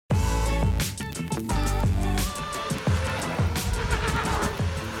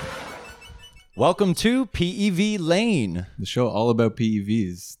Welcome to PEV Lane. The show all about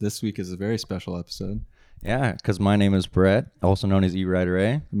PEVs. This week is a very special episode. Yeah, because my name is Brett, also known as E-Rider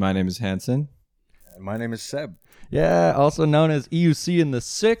A. My name is Hanson. And my name is Seb. Yeah, also known as EUC in the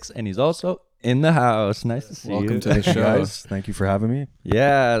 6, and he's also in the house. Nice to see you. Welcome to the show. Guys, thank you for having me.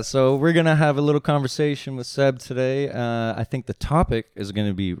 Yeah, so we're going to have a little conversation with Seb today. I think the topic is going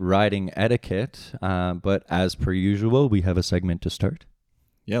to be riding etiquette, but as per usual, we have a segment to start.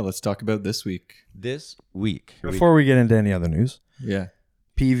 Yeah, let's talk about this week. This week. Before we get into any other news, Yeah.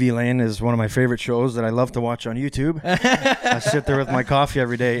 PEV Lane is one of my favorite shows that I love to watch on YouTube. I sit there with my coffee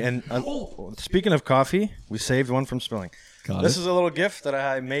every day. And speaking of coffee, we saved one from spilling. This is a little gift that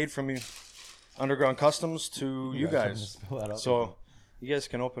I made from Underground Customs to you guys. So you guys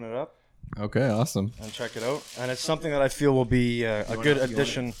can open it up. Okay, awesome. And check it out. And it's something that I feel will be a good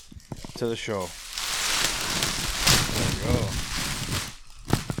addition to the show. There you go.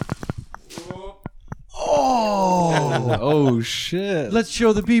 Oh, shit. Let's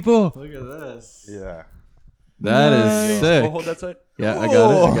show the people. Look at this. Yeah. That is sick. hold that side. Yeah, I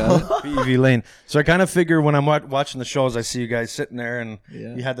got it. PEV Lane. So I kind of figure when I'm watching the shows, I see you guys sitting there and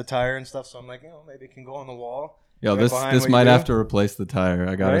Yeah. you had the tire and stuff. So I'm like, maybe it can go on the wall. Yo, right this behind this what might you have do. to replace the tire,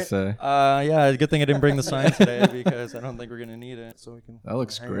 I gotta Right? say. Yeah, good thing I didn't bring the sign today because I don't think we're going to need it. So we can. That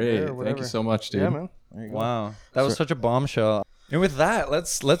looks hang it great. there or Thank whatever. you so much, dude. Yeah, man. There you go. Wow, that was such a bombshell. And with that,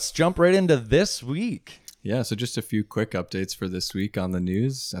 let's jump right into this week. Yeah, so just a few quick updates for this week on the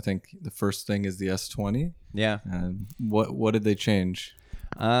news. I think the first thing is the S20. Yeah, What did they change?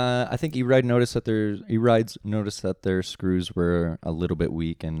 I think E-Rides noticed that their screws were a little bit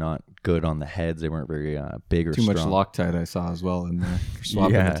weak and not good on the heads. They weren't very big or Too strong. much Loctite I saw as well in there for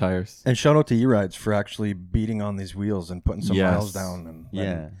swapping Yeah. the tires. And shout out to E-Rides for actually beating on these wheels and putting some Yes. miles down. And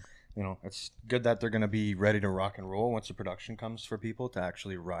Yeah, it's good that they're going to be ready to rock and roll once the production comes for people to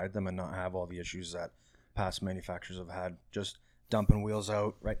actually ride them and not have all the issues that past manufacturers have had, just dumping wheels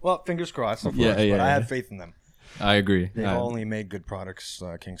out. Right. Well, fingers crossed, of course, but I have faith in them. I agree. They've only made good products,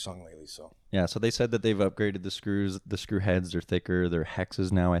 King Sung lately. So yeah. So they said that they've upgraded the screws. The screw heads are thicker. They're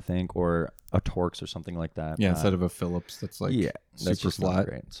hexes now, I think, or a Torx or something like that. Yeah, instead of a Phillips that's like that's super just not flat.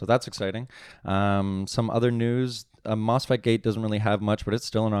 great. So that's exciting. Some other news. MOSFET gate doesn't really have much, but it's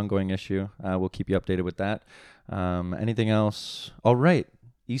still an ongoing issue. We'll keep you updated with that. Anything else? All right.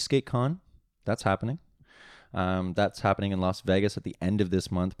 Eastgate Con, that's happening. That's happening in Las Vegas at the end of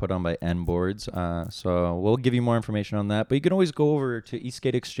this month, put on by N Boards. So we'll give you more information on that. But you can always go over to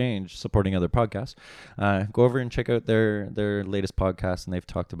Eastgate Exchange, supporting other podcasts. Go over and check out their latest podcast, and they've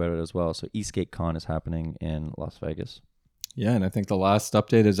talked about it as well. So Eastgate Con is happening in Las Vegas. Yeah, and I think the last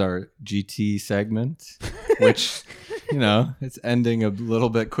update is our GT segment, which, it's ending a little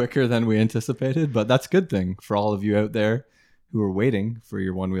bit quicker than we anticipated, but that's a good thing for all of you out there who are waiting for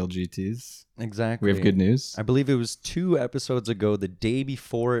your one-wheel GTs. Exactly. We have good news. I believe it was 2 episodes ago, the day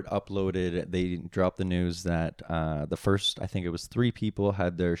before it uploaded, they dropped the news that the first, I think it was 3 people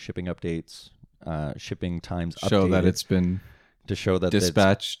had their shipping updates, shipping times Show updated that it's been to show that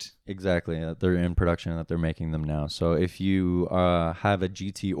dispatched. Exactly, that they're in production and that they're making them now. So if you have a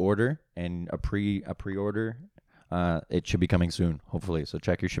GT order and a pre-order, it should be coming soon, hopefully. So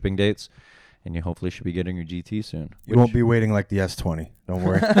check your shipping dates, and you hopefully should be getting your GT soon. you won't be waiting like the S20. Don't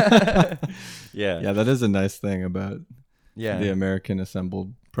worry. Yeah, that is a nice thing about Yeah. the American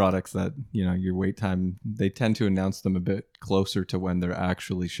assembled products that, your wait time, they tend to announce them a bit closer to when they're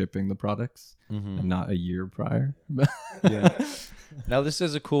actually shipping the products and not a year prior. Yeah. Now, this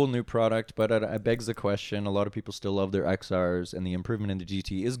is a cool new product, but it begs the question. A lot of people still love their XRs, and the improvement in the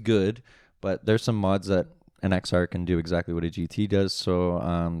GT is good, but there's some mods that an XR can do exactly what a GT does.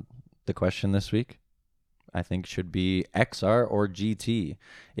 So the question this week, I think, should be XR or GT.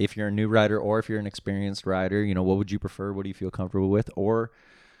 If you're a new rider or if you're an experienced rider, what would you prefer? What do you feel comfortable with? Or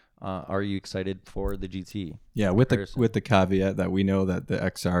are you excited for the GT? Yeah, with the caveat that we know that the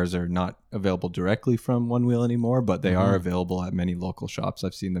XRs are not available directly from One Wheel anymore, but they are available at many local shops.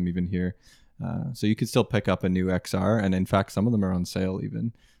 I've seen them even here. So you could still pick up a new XR, and in fact, some of them are on sale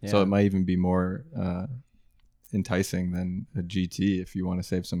even. Yeah. So it might even be more enticing than a GT if you want to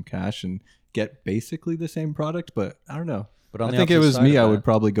save some cash and get basically the same product. But I don't know. But I think it was me. I would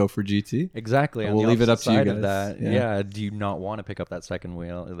probably go for GT. Exactly. We'll leave it up to you guys. That, yeah. Do you not want to pick up that second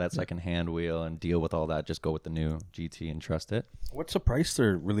wheel, that second hand wheel, and deal with all that? Just go with the new GT and trust it. What's the price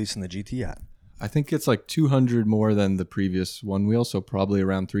they're releasing the GT at? I think it's like 200 more than the previous one wheel, so probably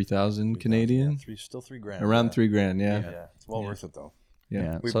around 3,000 Canadian. Still $3,000. Around $3,000, yeah. It's well worth it though.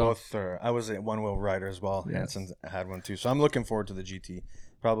 Yeah. We both are. I was a one wheel rider as well. Yeah. Hanson had one too. So I'm looking forward to the GT.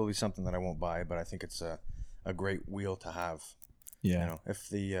 Probably something that I won't buy, but I think it's a great wheel to have. Yeah. You know, if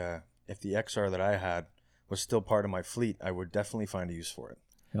the if the XR that I had was still part of my fleet, I would definitely find a use for it.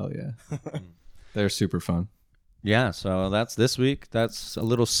 Hell yeah. They're super fun. Yeah, so that's this week. That's a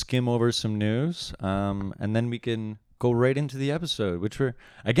little skim over some news. And then we can go right into the episode, which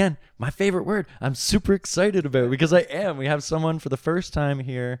again, my favorite word. I'm super excited about because I am. We have someone for the first time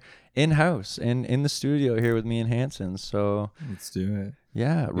here in-house and in the studio here with me and Hanson. So let's do it.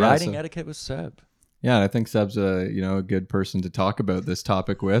 Yeah, riding etiquette with Seb. Yeah, and I think Seb's a good person to talk about this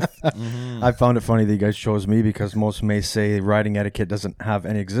topic with. I found it funny that you guys chose me because most may say riding etiquette doesn't have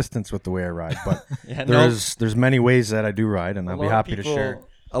any existence with the way I ride, but there's many ways that I do ride, and I'll be happy to share.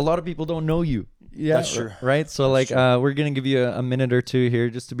 A lot of people don't know you. Yeah, that's true. Right? So we're going to give you a minute or two here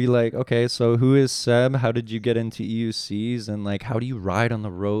just to be like, okay, so who is Seb? How did you get into EUCs? And how do you ride on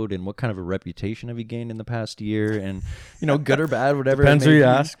the road? And what kind of a reputation have you gained in the past year? And, good or bad, whatever. Depends who you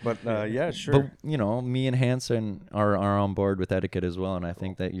ask, but yeah, sure. But, me and Hanson are on board with etiquette as well. And I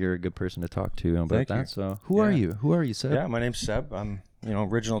think that you're a good person to talk to about that. So who are you? Who are you, Seb? Yeah, my name's Seb. I'm,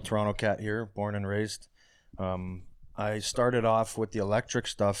 original Toronto cat here, born and raised. I started off with the electric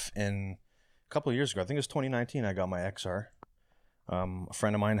stuff in couple of years ago. I think it was 2019. I got my XR. A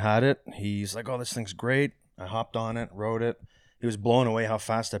friend of mine had it. He's like, "Oh, this thing's great." I hopped on it, rode it. He was blown away how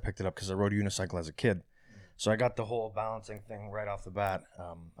fast I picked it up because I rode a unicycle as a kid. So I got the whole balancing thing right off the bat.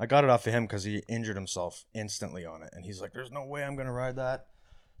 I got it off of him because he injured himself instantly on it, and he's like, "There's no way I'm gonna ride that."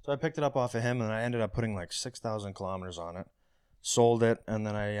 So I picked it up off of him, and I ended up putting 6,000 kilometers on it. Sold it, and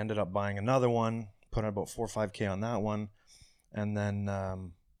then I ended up buying another one, put about 4 or 5K on that one, and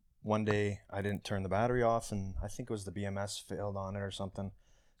then one day I didn't turn the battery off, and I think it was the BMS failed on it or something.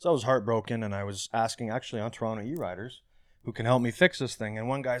 So I was heartbroken, and I was asking actually on Toronto e-riders who can help me fix this thing. And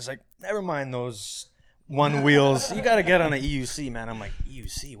one guy's like, "Never mind those one wheels. You got to get on an EUC, man." I'm like,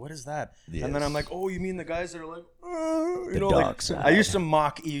 "EUC? What is that?" Yes. And then I'm like, "Oh, you mean the guys that are like, I used to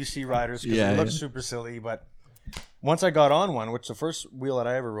mock EUC riders because they look super silly, but once I got on one, which the first wheel that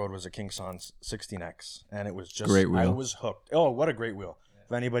I ever rode was a Kingston 16X, and it was just great wheel. I was hooked. Oh, what a great wheel.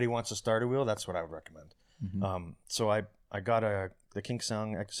 If anybody wants to start a wheel, that's what I would recommend. Mm-hmm. So I got the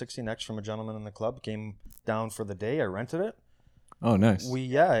Kingston 16X from a gentleman in the club. Came down for the day. I rented it. Oh, nice.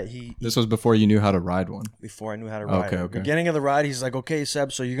 This was before you knew how to ride one. Before I knew how to ride. Okay. Beginning of the ride, he's like, "Okay,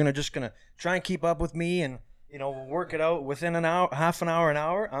 Seb, so you're just gonna try and keep up with me, and we'll work it out within an hour, half an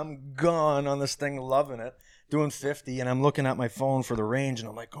hour. I'm gone on this thing, loving it, doing 50, and I'm looking at my phone for the range, and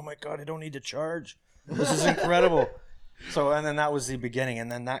I'm like, oh my god, I don't need to charge. This is incredible." So, and then that was the beginning.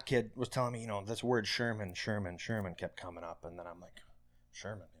 And then that kid was telling me, this word Sherman kept coming up. And then I'm like,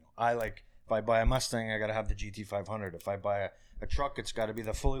 Sherman, if I buy a Mustang, I got to have the GT500. If I buy a truck, it's got to be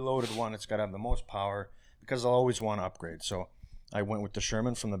the fully loaded one. It's got to have the most power because I'll always want to upgrade. So I went with the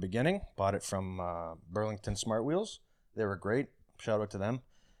Sherman from the beginning, bought it from Burlington Smart Wheels. They were great. Shout out to them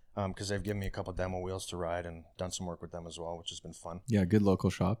because they've given me a couple demo wheels to ride and done some work with them as well, which has been fun. Yeah, good local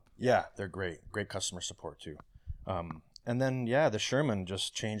shop. Yeah, they're great. Great customer support too. And then, the Sherman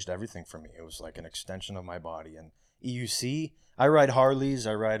just changed everything for me. It was like an extension of my body. And EUC, I ride Harleys.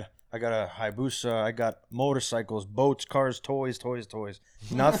 I got a Hayabusa. I got motorcycles, boats, cars, toys.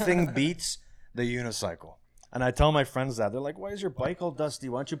 Nothing beats the unicycle. And I tell my friends that. They're like, "Why is your bike all dusty?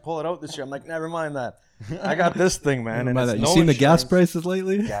 Why don't you pull it out this year?" I'm like, "Never mind that. I got this thing, man." And you seen the gas prices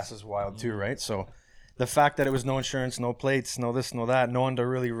lately? Gas is wild too, right? So the fact that it was no insurance, no plates, no this, no that, no one to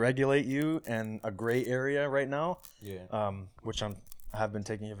really regulate you, and a gray area right now, which I have been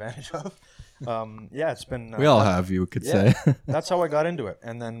taking advantage of. It's been... we all have, you could say. That's how I got into it.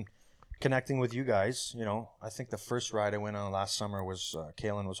 And then connecting with you guys, I think the first ride I went on last summer was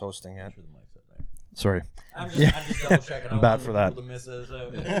Kalen was hosting it. Sorry. I'm just double checking. I'm bad for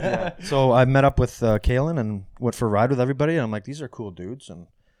that. So I met up with Kalen and went for a ride with everybody. And I'm like, these are cool dudes. And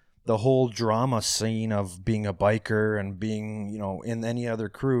the whole drama scene of being a biker and being, in any other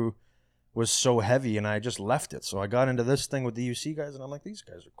crew was so heavy, and I just left it. So I got into this thing with the UC guys, and I'm like, these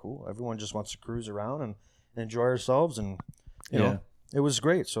guys are cool. Everyone just wants to cruise around and enjoy ourselves, and you know, it was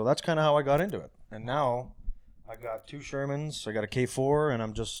great. So that's kind of how I got into it. And now I got 2 Shermans, I got a K4, and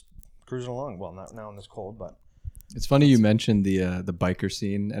I'm just cruising along. Well, not now in this cold, but it's funny you mentioned the biker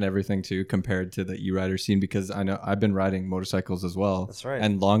scene and everything too, compared to the e-rider scene, because I know I've been riding motorcycles as well. That's right.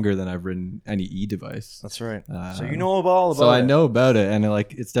 And longer than I've ridden any e-device. That's right. So you know all about so it. I know about it, and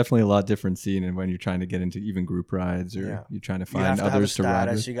it's definitely a lot different scene. And when you're trying to get into even group rides, or you're trying to find others to ride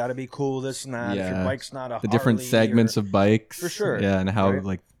with. You got to be cool, this and that. If your bike's not a the different segments of bikes. For sure. Yeah, and how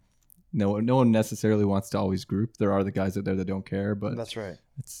no one necessarily wants to always group. There are the guys out there that don't care, but that's right.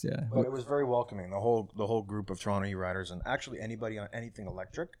 But it was very welcoming. The whole group of Toronto e-riders, and actually anybody on anything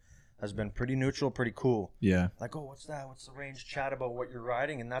electric has been pretty neutral, pretty cool. Yeah. Like, oh, what's that? What's the range? Chat about what you're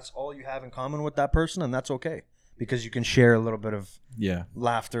riding, and that's all you have in common with that person, and that's okay because you can share a little bit of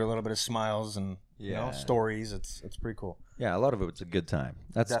laughter, a little bit of smiles, and you know, stories. It's pretty cool. Yeah, a lot of it's a good time.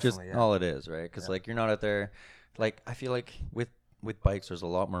 That's Definitely, just all it is, right? Because like you're not out there. Like I feel like with bikes, there's a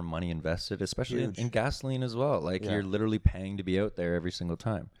lot more money invested, especially in gasoline as well. Like you're literally paying to be out there every single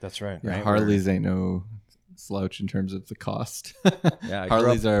time. That's right. Yeah, Harleys ain't no slouch in terms of the cost. Yeah,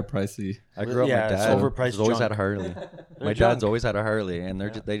 Harleys are pricey. I grew up. Yeah, my it's dad overpriced has always junk. had a Harley. My junk. dad's always had a Harley, and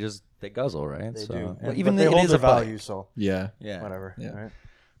they guzzle, right? They so do. well, And, even but they it hold is their a bike. value, so Yeah. whatever. Yeah. Right?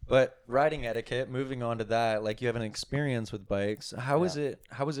 But riding etiquette, moving on to that, like you have an experience with bikes. How is it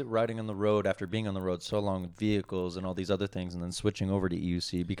riding on the road after being on the road so long with vehicles and all these other things and then switching over to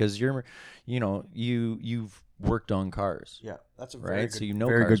EUC? Because you've worked on cars. Yeah, that's a very right. good, So you know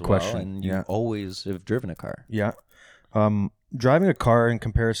very cars good question. well, and you always have driven a car. Yeah. Driving a car in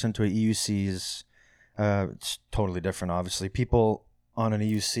comparison to a EUC is it's totally different, obviously. People on an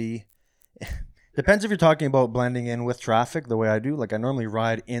EUC, depends if you're talking about blending in with traffic the way I do. Like I normally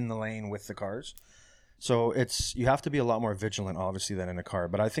ride in the lane with the cars. So you have to be a lot more vigilant, obviously, than in a car.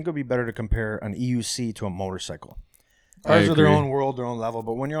 But I think it would be better to compare an EUC to a motorcycle. Cars are their own world, their own level.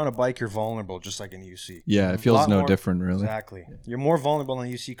 But when you're on a bike, you're vulnerable, just like an EUC. Yeah, it feels no different, really. Exactly. You're more vulnerable in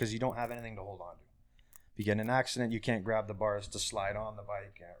a EUC because you don't have anything to hold on to. If you get in an accident, you can't grab the bars to slide on the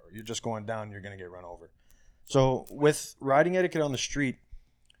bike, or you're just going down, you're going to get run over. So with riding etiquette on the street,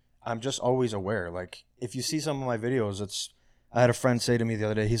 I'm just always aware. Like if you see some of my videos, I had a friend say to me the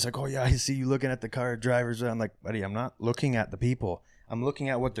other day, he's like, oh yeah, I see you looking at the car drivers. I'm like, buddy, I'm not looking at the people. I'm looking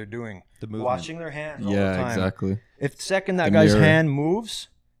at what they're doing. The movement. Watching their hands all the time. Yeah, exactly. If the second that guy's hand moves,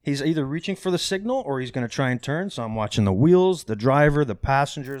 he's either reaching for the signal or he's going to try and turn. So I'm watching the wheels, the driver, the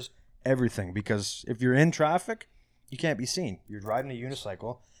passengers, everything. Because if you're in traffic, you can't be seen. You're riding a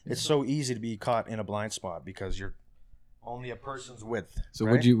unicycle. It's so easy to be caught in a blind spot because you're only a person's width. So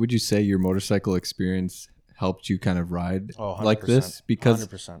right? would you say your motorcycle experience helped you kind of ride like 100%, this? Because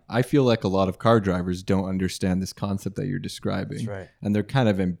 100%. I feel like a lot of car drivers don't understand this concept that you're describing. That's right. And they're kind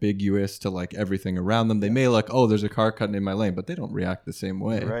of ambiguous to like everything around them. They may like, oh, there's a car cutting in my lane, but they don't react the same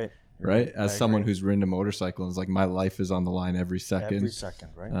way. Right. As someone who's ridden a motorcycle and is like, my life is on the line every second. Every second,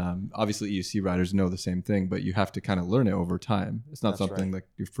 right? Obviously, EUC riders know the same thing, but you have to kind of learn it over time. It's not something like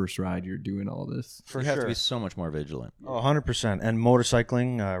your first ride, you're doing all this. You have to be so much more vigilant. Oh, 100%. And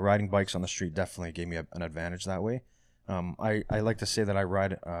motorcycling, riding bikes on the street definitely gave me an advantage that way. I like to say that I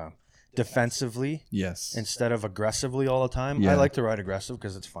ride defensively instead of aggressively all the time. I like to ride aggressive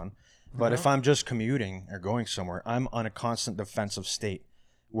because it's fun. But if I'm just commuting or going somewhere, I'm on a constant defensive state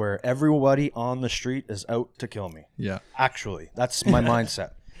where everybody on the street is out to kill me. Yeah. Actually, that's my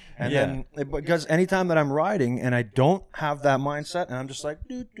mindset. And then, because anytime that I'm riding and I don't have that mindset and I'm just like,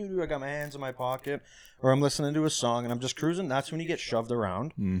 I got my hands in my pocket or I'm listening to a song and I'm just cruising, that's when you get shoved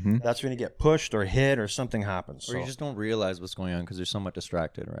around. Mm-hmm. That's when you get pushed or hit or something happens. Or you just don't realize what's going on because you're somewhat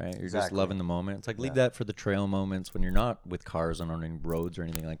distracted, right? You're just loving the moment. It's like, leave that for the trail moments when you're not with cars on any roads or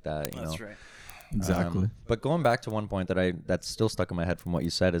anything like that. You know? Right. Exactly. But going back to one point that's still stuck in my head from what you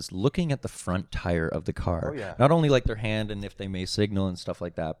said is looking at the front tire of the car. Oh, yeah. Not only like their hand and if they may signal and stuff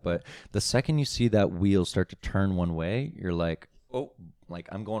like that, but the second you see that wheel start to turn one way, you're like, oh, like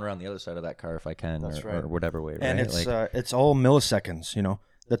I'm going around the other side of that car if I can, or whatever way. And right? it's all milliseconds. You know,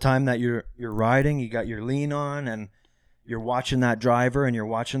 the time that you're riding, you got your lean on and you're watching that driver and you're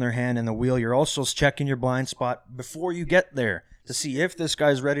watching their hand and the wheel. You're also checking your blind spot before you get there to see if this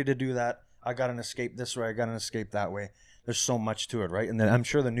guy's ready to do that. I got an escape this way. I got an escape that way. There's so much to it, right? And then I'm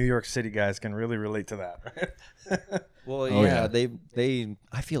sure the New York City guys can really relate to that, right? Well, they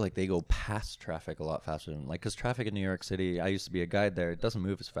I feel like they go past traffic a lot faster than because traffic in New York City, I used to be a guide there. It doesn't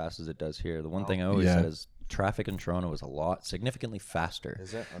move as fast as it does here. The one thing I always said is traffic in Toronto is significantly faster.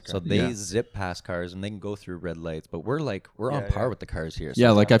 Is it? Okay. So they zip past cars and they can go through red lights, but we're on par with the cars here.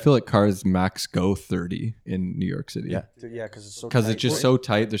 Yeah, like I feel like cars max go 30 in New York City. Yeah, because it's so because it's just so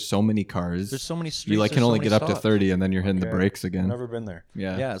tight. There's so many cars. There's so many streets. You can only get up to 30 and then you're hitting the brakes again. I've never been there.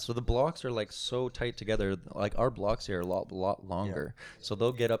 Yeah. So the blocks are so tight together. Like our blocks here are a lot longer. So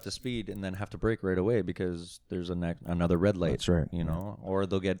they'll get up to speed and then have to brake right away because there's another red light. That's right. You know, or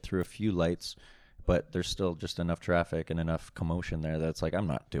they'll get through a few lights, but there's still just enough traffic and enough commotion there that's like I'm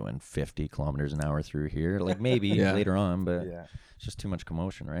not doing 50 kilometers an hour through here. Like maybe later on, but it's just too much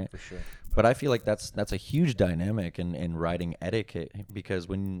commotion, right? For sure. But I feel like that's a huge dynamic in riding etiquette because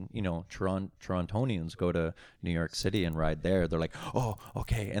when Torontonians go to New York City and ride there, they're like, oh,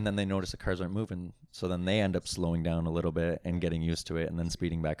 okay, and then they notice the cars aren't moving, so then they end up slowing down a little bit and getting used to it and then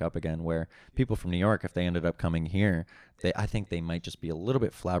speeding back up again. Where people from New York, if they ended up coming here, I think they might just be a little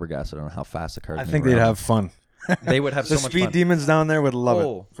bit flabbergasted on how fast the cars. I move think they'd around. have fun. They would have The so much speed fun. demons down there would love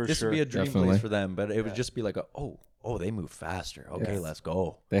it for this sure. would be a dream Definitely. place for them, but it would just be like, they move faster. Okay, let's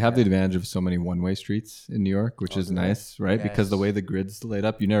go. They have the advantage of so many one-way streets in New York, which is nice, right? Because the way the grid's laid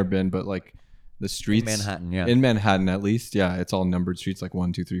up, you've never been, but like the streets Manhattan, yeah. in Manhattan at least, yeah, it's all numbered streets, like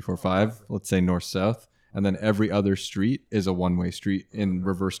 1, 2, 3, 4, 5. Let's say north south, and then every other street is a one-way street in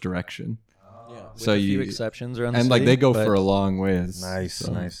reverse direction. With So a few you exceptions around the and like city, they go but- for a long ways. Nice,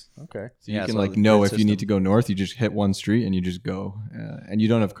 So- nice. Okay. So you Yeah, can so like the know grid if you need to system- go north, you just hit one street and you just go, and you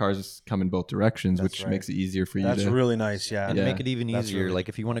don't have cars come in both directions, which right. makes it easier for you. That's to, really nice. Yeah. And Yeah. make it even That's easier. really- Like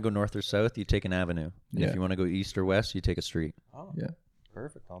if you want to go north or south, you take an avenue. And Yeah. if you want to go east or west, you take a street. Oh, Yeah.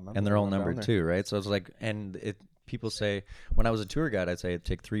 perfect. I'll remember And they're all when I'm down numbered there. too, right? So it's like, and people say, when I was a tour guide, I'd say it'd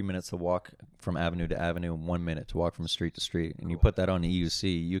take 3 minutes to walk from avenue to avenue and 1 minute to walk from street to street. And you put that on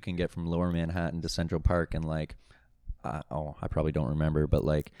EUC, you can get from Lower Manhattan to Central Park in like, I probably don't remember, but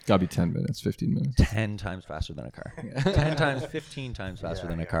like Gotta be 10 minutes, 15 minutes. 10 times faster than a car. 10 times, 15 times faster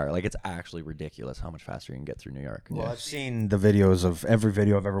than a car. Like it's actually ridiculous how much faster you can get through New York. Well, I've seen the videos of every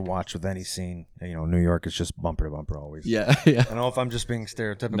video I've ever watched with any scene. You know, New York is just bumper to bumper always. Yeah, yeah. I don't know if I'm just being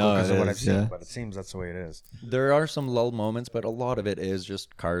stereotypical No, because it of what is, I've seen, yeah. but it seems that's the way it is. There are some lull moments, but a lot of it is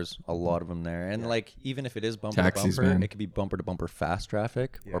just cars. A lot of them there, and like even if it is bumper Taxis, to bumper, man. it could be bumper to bumper fast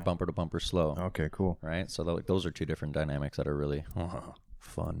traffic or bumper to bumper slow. Okay, cool. Right, so those are two different dynamics that are really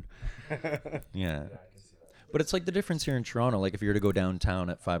fun. Yeah, but it's like the difference here in Toronto. Like if you were to go downtown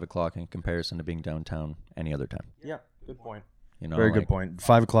at 5 o'clock in comparison to being downtown any other time, Yeah, good point. you know, Very like, good point.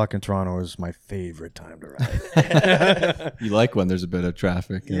 5 o'clock in Toronto is my favorite time to ride. You like when there's a bit of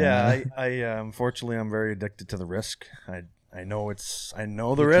traffic. and, Yeah, I unfortunately I'm very addicted to the risk. I know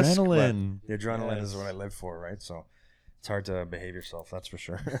the risk, Adrenaline. but the adrenaline is what I live for, right? So it's hard to behave yourself, that's for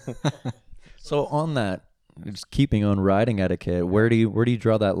sure. So on that, just keeping on riding etiquette, where do you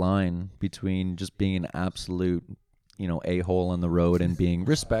draw that line between just being an absolute, a-hole on the road and being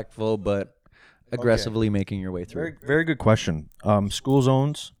respectful but aggressively making your way through? Very, very good question. School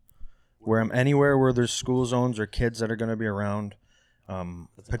zones, where I'm anywhere where there's school zones or kids that are going to be around. Be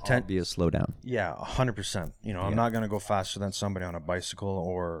a slowdown. Yeah, 100%. I'm not going to go faster than somebody on a bicycle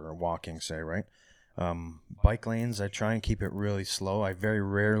or walking, say, right? Bike lanes, I try and keep it really slow. I very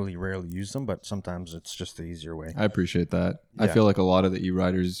rarely use them, but sometimes it's just the easier way. I appreciate that. I Yeah. feel like a lot of the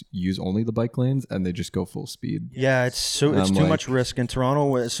e-riders use only the bike lanes and they just go full speed. Yeah, it's too like- much risk in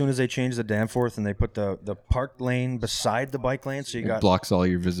Toronto. As soon as they change the Danforth and they put the parked lane beside the bike lane, so you It got blocks all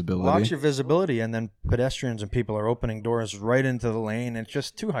your visibility. blocks your visibility, and then pedestrians and people are opening doors right into the lane. It's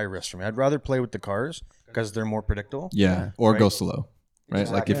just too high risk for me. I'd rather play with the cars because they're more predictable. Yeah, or Right. go slow. Right?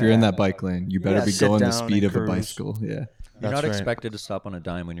 Like if Exactly. you're in that bike lane, you better Yeah, be sit going the down speed and of a cruise. bicycle. Yeah. You're That's not right. expected to stop on a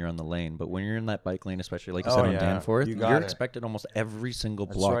dime when you're on the lane, but when you're in that bike lane, especially like you Oh, said on yeah. Danforth, You got you're it. expected almost every single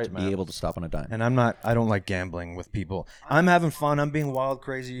block right, to man. be able to stop on a dime. And I don't like gambling with people. I'm having fun. I'm being wild,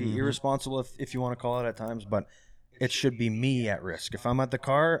 crazy, irresponsible, if you want to call it at times, but it should be me at risk. If I'm at the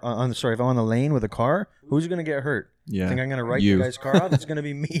car, if I'm on the lane with a car, who's going to get hurt? Yeah. Think I'm going to write You. the guy's car off? It's going to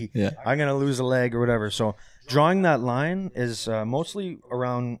be me. Yeah. I'm going to lose a leg or whatever. So drawing that line is mostly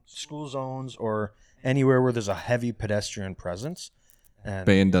around school zones or anywhere where there's a heavy pedestrian presence. And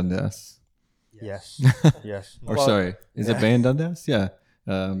Bay and Dundas. yes, yes. Or Well, sorry, is it Bay and Dundas? Yeah.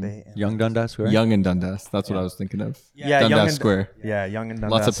 Young Dundas Square? Young and Dundas. That's what I was thinking of. Yeah, Dundas Young and Square. Yeah, Young and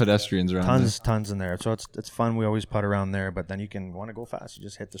Dundas. Lots of pedestrians around tons in there. So it's fun. We always putt around there, but then you can want to go fast. You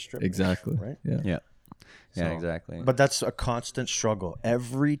just hit the strip. there. Exactly. Right? Yeah. Yeah. Yeah, So- exactly. But that's a constant struggle.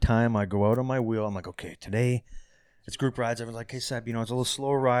 Every time I go out on my wheel, I'm like, okay, today it's group rides. Everyone's like, hey, Seb, it's a little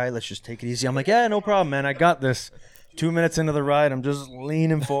slower ride. Let's just take it easy. I'm like, yeah, no problem, man. I got this. 2 minutes into the ride, I'm just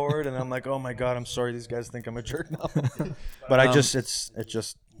leaning forward, and I'm like, oh my god, I'm sorry. These guys think I'm a jerk now. But it's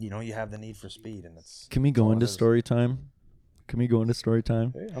just you have the need for speed, and it's. Can we go all into it is. story time? Can we go into story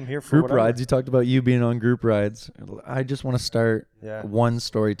time? I'm here for Group whatever. rides. You talked about you being on group rides. I just want to start Yeah. one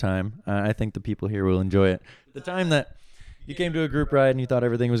story time. I think the people here will enjoy it. The time that you came to a group ride and you thought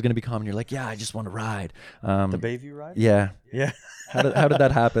everything was going to be calm, and you're like, yeah, I just want to ride. The Bayview ride. Yeah. Yeah. How did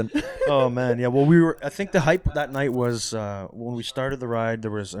that happen? Oh man, yeah. Well, I think the hype that night was when we started the ride.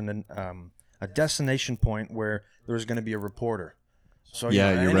 There was a destination point where there was going to be a reporter. So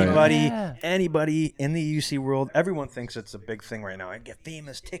Yeah, you're right. anybody in the UC world, everyone thinks it's a big thing right now. I get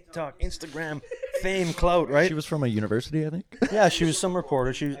famous, TikTok, Instagram, fame, clout, right? She was from a university, I think. Yeah, she was some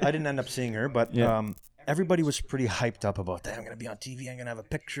reporter. I didn't end up seeing her, but Yeah. everybody was pretty hyped up about that. I'm going to be on TV. I'm going to have a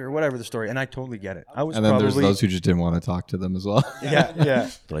picture, whatever the story. And I totally get it. I was And then probably there's those who just didn't want to talk to them as well. yeah.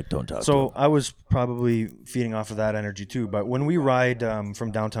 They're like, don't talk. So I was probably feeding off of that energy too. But when we ride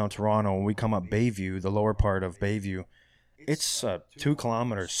from downtown Toronto, when we come up Bayview, the lower part of Bayview, it's a 2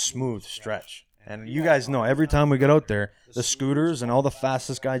 kilometer smooth stretch. And you guys know, every time we get out there, the scooters and all the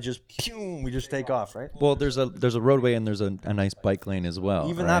fastest guys just, we just take off, right? Well, there's a roadway and there's a nice bike lane as well.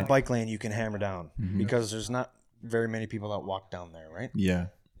 Even right? that bike lane you can hammer down because there's not very many people that walk down there, right? Yeah.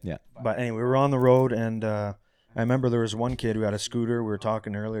 Yeah. But anyway, we were on the road, and I remember there was one kid who had a scooter. We were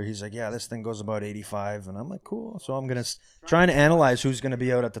talking earlier. He's like, yeah, this thing goes about 85. And I'm like, cool. So I'm going to trying to analyze who's going to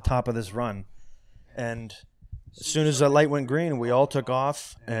be out at the top of this run. And as soon as that light went green, we all took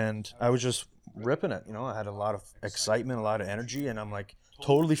off, and I was just ripping it. I had a lot of excitement, a lot of energy, and I'm like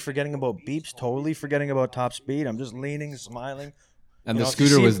totally forgetting about beeps, totally forgetting about top speed. I'm just leaning, smiling. And the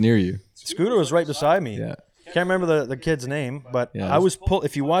scooter was near you. Scooter was right beside me. Yeah. Can't remember the kid's name, but I was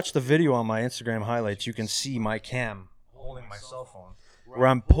if you watch the video on my Instagram highlights, you can see my cam holding my cell phone where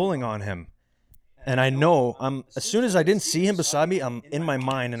I'm pulling on him. And I know as soon as I didn't see him beside me, I'm in my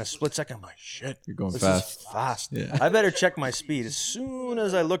mind in a split second. I'm like, shit, You're going this fast. is fast. Yeah. I better check my speed. As soon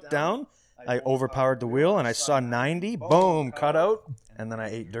as I looked down, I overpowered the wheel and I saw 90. Boom, cut out, and then I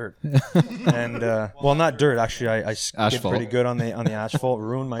ate dirt. And well, not dirt actually. I did pretty good on the asphalt.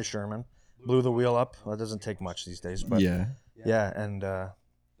 Ruined my Sherman. Blew the wheel up. Well, it doesn't take much these days, but yeah, and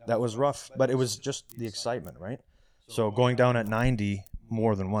that was rough. But it was just the excitement, right? So going down at 90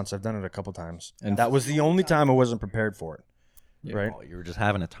 more than once. I've done it a couple times, and that was the only time I wasn't prepared for it. Yeah, right? well, you were just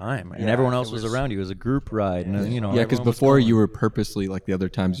having a time, and everyone else was around you. It was a group ride, and Yeah, because before you were purposely, like the other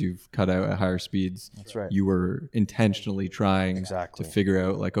times you've cut out at higher speeds. That's right. You were intentionally trying to figure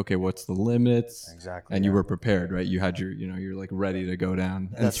out, like, okay, what's the limits? Exactly. And you were prepared, right? You had your, you're like ready to go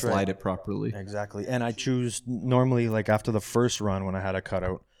down and slide it properly. Exactly. And I choose normally, like after the first run when I had a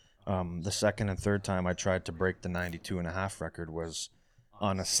cutout, the second and third time I tried to break the 92.5 record was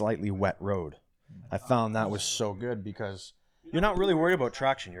on a slightly wet road. I found that was so good because you're not really worried about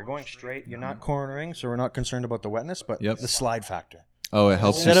traction. You're going straight. You're not cornering, so we're not concerned about the wetness, but the slide factor. Oh, it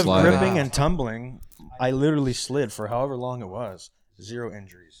helps Instead you of slide. gripping and tumbling, I literally slid for however long it was. 0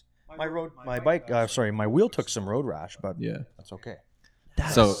 injuries. My wheel took some road rash, but that's okay.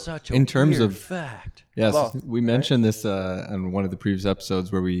 That's so such a in terms weird of fact. Yes, we mentioned this on one of the previous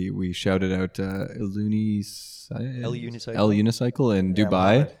episodes where we shouted out El Unicycle in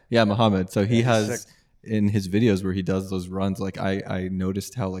Dubai. Muhammad. So he has in his videos where he does those runs, like I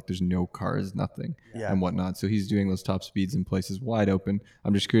noticed how like there's no cars, nothing and whatnot. So he's doing those top speeds in places wide open.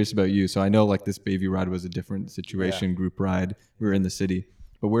 I'm just curious about you. So I know like this baby ride was a different situation, group ride. We were in the city,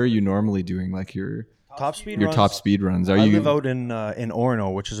 but where are you normally doing like your top speed runs? I live out in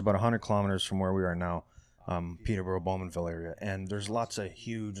Orono, which is about 100 kilometers from where we are now, Peterborough, Bowmanville area, and there's lots of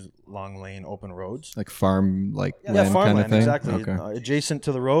huge, long lane, open roads, like farm, land farmland, kind of thing. Exactly. Okay. Adjacent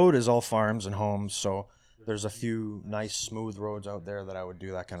to the road is all farms and homes, so there's a few nice, smooth roads out there that I would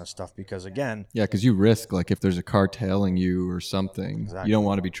do that kind of stuff because again, because you risk like if there's a car tailing you or something, you don't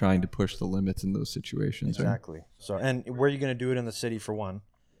want to be trying to push the limits in those situations. Exactly. Right? So, and where are you going to do it in the city for one?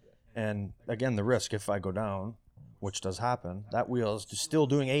 And again, the risk if I go down, which does happen, that wheel is still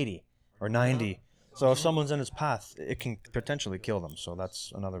doing 80 or 90. So if someone's in its path, it can potentially kill them. So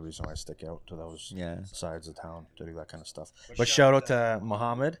that's another reason why I stick out to those sides of town to do that kind of stuff. But shout out to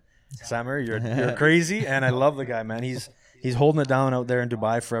Mohammed Samir, you're crazy, and I love the guy, man. He's holding it down out there in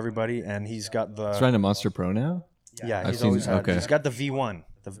Dubai for everybody, and he's got the. He's running a Monster Pro now. Yeah, he's always had. He's got the V1,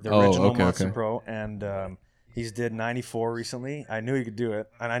 the original Monster Pro, and. He's did 94 recently. I knew he could do it,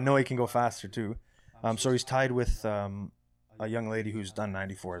 and I know he can go faster too. So he's tied with a young lady who's done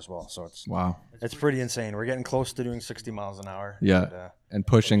 94 as well. So it's pretty insane. We're getting close to doing 60 miles an hour. Yeah, and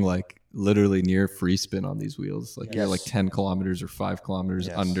pushing like literally near free spin on these wheels. Like you're like 10 kilometers or 5 kilometers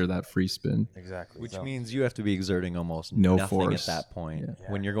under that free spin. Exactly. Which means you have to be exerting almost no nothing force at that point.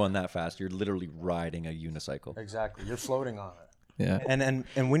 Yeah. When you're going that fast, you're literally riding a unicycle. Exactly. You're floating on it. Yeah.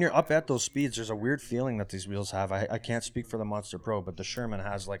 And when you're up at those speeds, there's a weird feeling that these wheels have. I can't speak for the Monster Pro, but the Sherman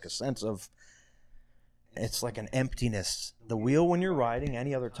has like a sense of, it's like an emptiness. The wheel when you're riding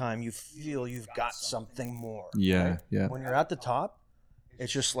any other time, you feel you've got something more. Yeah, right? yeah. When you're at the top,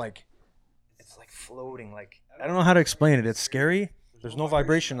 it's just like, it's like floating. Like, I don't know how to explain it. It's scary. There's no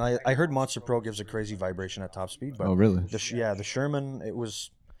vibration. I heard Monster Pro gives a crazy vibration at top speed. But really? The Sherman,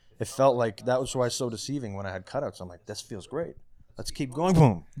 it felt like that was why it's so deceiving when I had cutouts. I'm like, this feels great. Let's keep going.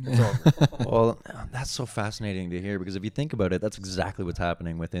 Boom. It's over. Well, that's so fascinating to hear because if you think about it, that's exactly what's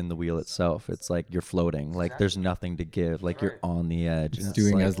happening within the wheel itself. It's like you're floating, like there's nothing to give, like you're on the edge. It's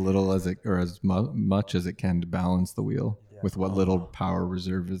doing like, as little as it or as much as it can to balance the wheel with what little power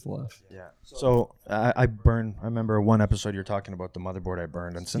reserve is left. Yeah. So I burned. I remember one episode you're talking about the motherboard I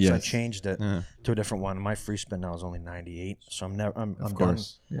burned, and since I changed it to a different one, my free spin now is only 98. So I'm done.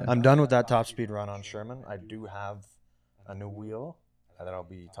 Yeah. I'm done with that top speed run on Sherman. I do have a new wheel that I'll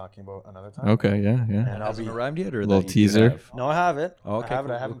be talking about another time. Okay, yeah. And It I'll hasn't be arrived yet, or Little that you do teaser? have? no, I have it. Oh, okay, I have it.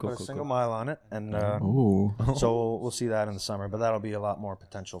 cool, I haven't cool, put cool, a single cool. mile on it, and Ooh, so we'll see that in the summer. But that'll be a lot more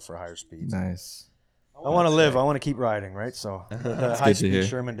potential for higher speeds. nice. I want to live. I want to keep riding, right? So the good to high-speed hear.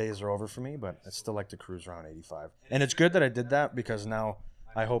 Sherman days are over for me, but I still like to cruise around 85. And it's good that I did that because now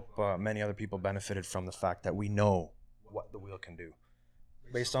I hope many other people benefited from the fact that we know what the wheel can do.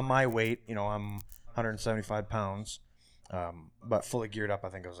 Based on my weight, I'm 175 pounds, but fully geared up, I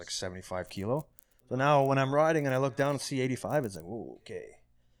think I was like 75 kilo. So now when I'm riding and I look down and see 85, it's like, whoa, okay.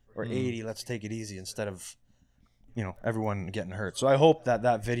 Or 80, let's take it easy instead of everyone getting hurt. So I hope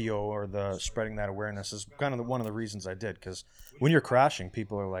that video or the spreading that awareness is kind of one of the reasons I did, because when you're crashing,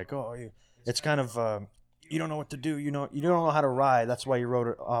 people are like, oh, it's kind of, you don't know what to do. You don't know how to ride. That's why you rode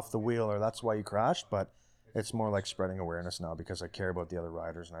it off the wheel, or that's why you crashed. But it's more like spreading awareness now because I care about the other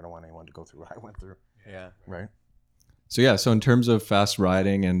riders and I don't want anyone to go through what I went through. Yeah. Right. So in terms of fast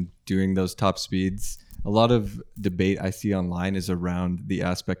riding and doing those top speeds, a lot of debate I see online is around the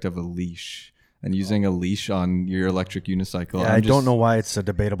aspect of a leash and using a leash on your electric unicycle. Yeah, I don't know why it's a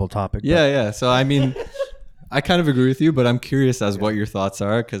debatable topic. Yeah. So I mean, I kind of agree with you, but I'm curious as what your thoughts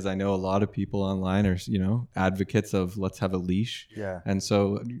are, because I know a lot of people online are, advocates of let's have a leash. Yeah. And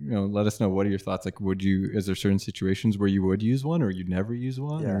so, let us know, what are your thoughts? Like, is there certain situations where you would use one or you'd never use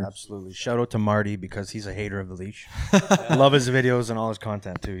one? Yeah, or? absolutely. Shout out to Marty because he's a hater of the leash. Love his videos and all his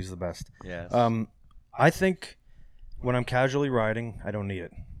content too. He's the best. Yes. I think when I'm casually riding, I don't need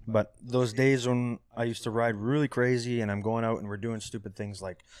it. But those days when I used to ride really crazy and I'm going out and we're doing stupid things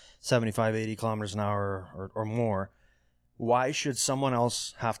like 75, 80 kilometers an hour or more, why should someone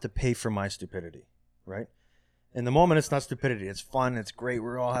else have to pay for my stupidity, right? In the moment, it's not stupidity. It's fun. It's great.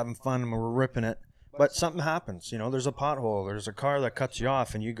 We're all having fun and we're ripping it. But something happens. There's a pothole. There's a car that cuts you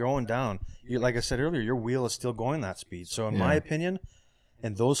off and you're going down. Like I said earlier, your wheel is still going that speed. So in my opinion,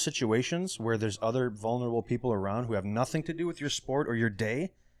 in those situations where there's other vulnerable people around who have nothing to do with your sport or your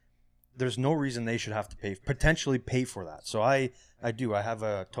day, there's no reason they should have to potentially pay for that. So I have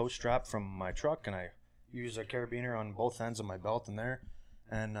a tow strap from my truck, and I use a carabiner on both ends of my belt in there,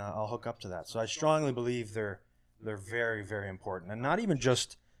 and I'll hook up to that. So I strongly believe they're very, very important, and not even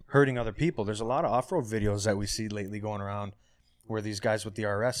just hurting other people. There's a lot of off-road videos that we see lately going around where these guys with the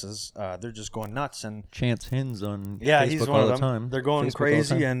RSs, they're just going nuts. And Chance Hins on yeah, Facebook he's one all of the them. time. They're going Facebook all the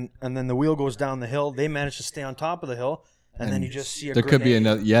crazy, time. and then the wheel goes down the hill. They manage to stay on top of the hill, and then you just see a there could be grenade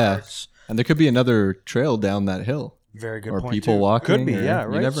another, starts. and there could be another trail down that hill. Very good Or point. people too. walking, Could be, or- yeah, you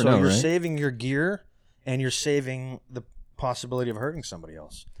right. never so know, you're right? saving your gear, and you're saving the possibility of hurting somebody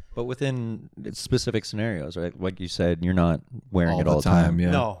else. But within specific scenarios, right? Like you said, you're not wearing All it all the the time.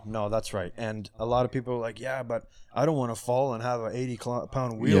 Yeah. No, that's right. And a lot of people are like, yeah, but I don't want to fall and have an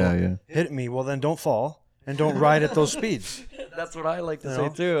 80-pound wheel Yeah. hit me. Well, then don't fall and don't ride at those speeds. That's what I like to You say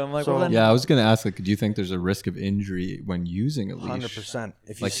know? too. I'm like, So- well, then Yeah, I was going to ask, like, do you think there's a risk of injury when using a leash? 100%.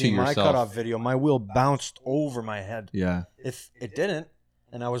 If you Like, see to my yourself. cutoff video, my wheel bounced over my head. Yeah. If it didn't,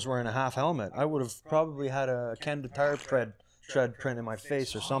 and I was wearing a half helmet, I would have probably had a Ken tire tread print in my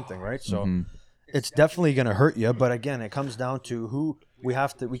face or something, right? So Mm-hmm. it's definitely going to hurt you. But again, it comes down to we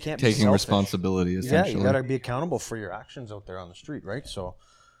can't be Taking selfish. responsibility, Yeah, essentially. you got to be accountable for your actions out there on the street, right? So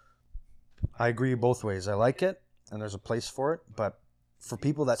I agree both ways. I like it, and there's a place for it. But for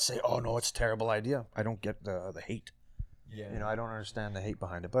people that say, "Oh no, it's a terrible idea," I don't get the hate. Yeah, I don't understand the hate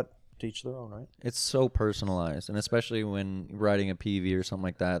behind it. But to each their own, right? it's so personalized, and especially when riding a PV or something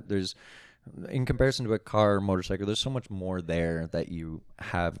like that, there's, in comparison to a car or motorcycle, there's so much more there that you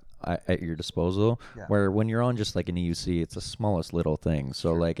have at your disposal. Yeah. Where when you're on just like an EUC, it's the smallest little thing.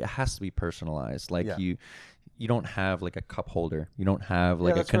 So like it has to be personalized. Like Yeah. you don't have like a cup holder, you don't have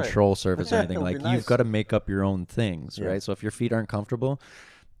like a that's right. control surface or Yeah, anything. it would Like be nice. you've got to make up your own things, Yeah. right? So if your feet aren't comfortable,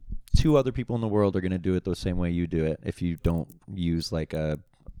 two other people in the world are going to do it the same way you do it. If you don't use like a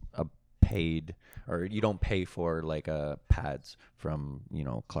paid, or you don't pay for like pads from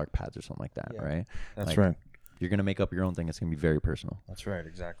Clark pads or something like that, Yeah. right? That's Like, right. You're gonna make up your own thing. It's gonna be very personal. That's right.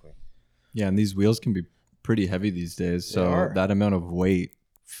 Exactly. Yeah, and these wheels can be pretty heavy these days. They So are. that amount of weight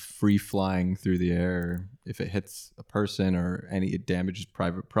free flying through the air, if it hits a person or it damages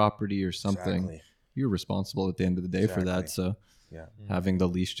private property or something, Exactly. you're responsible at the end of the day for that. Exactly. So Yeah. having the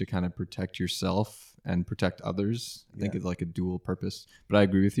leash to kind of protect yourself and protect others, I think Yeah. is like a dual purpose. But I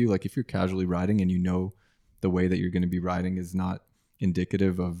agree with you. Like if you're casually riding and the way that you're going to be riding is not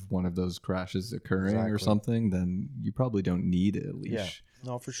indicative of one of those crashes occurring or Exactly. something, then you probably don't need a leash. Yeah.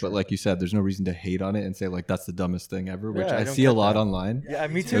 No, for sure. But like you said, there's no reason to hate on it and say like that's the dumbest thing ever, which Yeah, I I don't see a get lot that. online. yeah,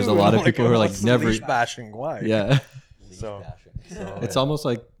 me too. There's a lot of people who are like what's the never. leash bashing. Why? Yeah, So it's almost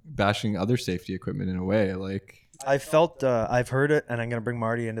like bashing other safety equipment in a way. Like I felt I've heard it, and I'm gonna bring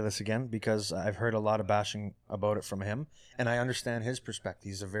Marty into this again because I've heard a lot of bashing about it from him, and I understand his perspective.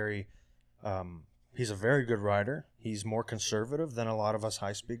 He's a very good rider. He's more conservative than a lot of us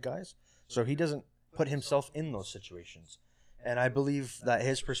high speed guys, so he doesn't put himself in those situations. And I believe that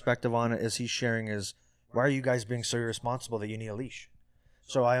his perspective on it is he's sharing is, why are you guys being so irresponsible that you need a leash?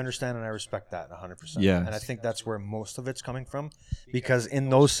 So I understand and I respect that 100%. Yeah. And I think that's where most of it's coming from, because in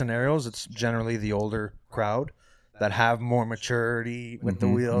those scenarios, it's generally the older crowd that have more maturity with the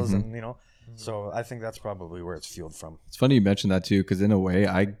wheels and, so I think that's probably where it's fueled from. It's funny you mentioned that too, because in a way,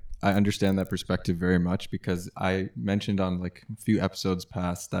 I understand that perspective very much, because I mentioned on like a few episodes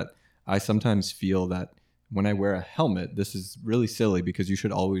past that I sometimes feel that when I wear a helmet, this is really silly because you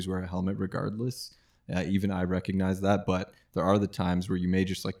should always wear a helmet regardless. Even I recognize that, but there are the times where you may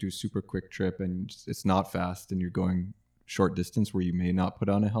just like do a super quick trip and it's not fast and you're going short distance where you may not put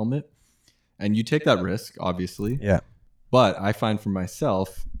on a helmet, and you take that risk, obviously. Yeah. But I find for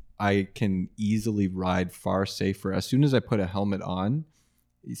myself, I can easily ride far safer. As soon as I put a helmet on,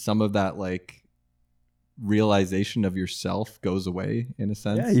 some of that like realization of yourself goes away in a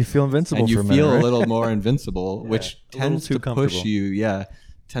sense. Yeah, you feel invincible and you for a minute, feel right? a little more invincible, which A little tends too to push comfortable. you.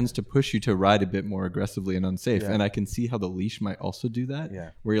 Tends to push you to ride a bit more aggressively and unsafe. Yeah. And I can see how the leash might also do that. Yeah.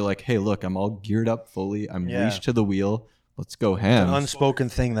 Where you're like, hey, look, I'm all geared up fully. I'm Yeah. leashed to the wheel. Let's go It's ham. an unspoken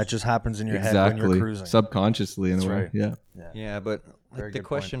thing that just happens in your head when you're cruising. Subconsciously in That's a way. right. Yeah. Yeah, but Very like, the good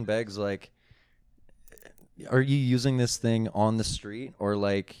question begs, like, are you using this thing on the street or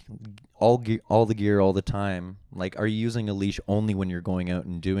like all the gear all the time? Like, are you using a leash only when you're going out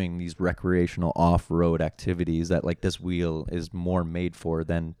and doing these recreational off-road activities that like this wheel is more made for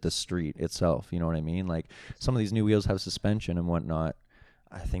than the street itself? You know what I mean? Like, some of these new wheels have suspension and whatnot.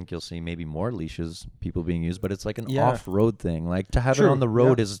 I think you'll see maybe more leashes people being used, but it's like an off-road thing. Like, to have it True, on the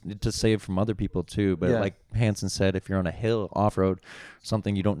road yeah. is to save from other people too. But Yeah. like Hanson said, if you're on a hill off-road,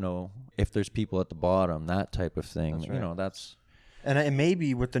 something you don't know if there's people at the bottom, that type of thing. That's You right. know, that's And it may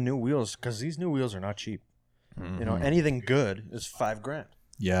be with the new wheels, because these new wheels are not cheap. Anything good is $5,000.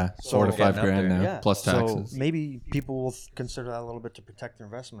 Yeah. So 4 to getting 5 up grand there. now, Yeah. plus taxes. So maybe people will consider that a little bit to protect their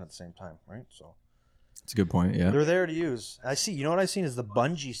investment at the same time, right? So It's a good point. Yeah. they're there to use. You know what I've seen is the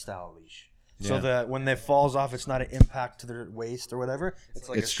bungee style leash. So Yeah. that when they falls off, it's not an impact to their waist or whatever. It's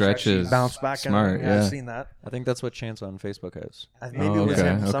like It a stretchy stretches. bounce back. Smart, Kind of thing. yeah. I've seen that. I think that's what Chance on Facebook has. Maybe it was okay,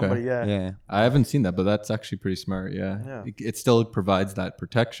 him, okay. somebody. Yeah. Yeah. I haven't seen that, but that's actually pretty smart. Yeah. Yeah. It still provides that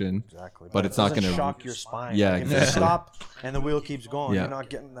protection. Exactly. But it's not doesn't gonna- shock your spine. Yeah, Like, if you exactly. stop and the wheel keeps going, Yeah. you're not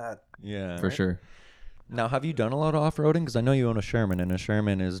getting that. Yeah. For sure. Now, have you done a lot of off-roading? Because I know you own a Sherman, and a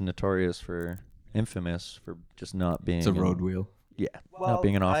Sherman is infamous for just not being It's a road wheel. Yeah, not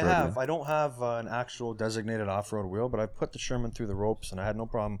being an off-road. I have. wheel. I don't have an actual designated off-road wheel, but I put the Sherman through the ropes, and I had no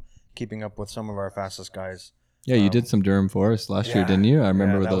problem keeping up with some of our fastest guys. Yeah, you did some Durham Forest last year, didn't you? I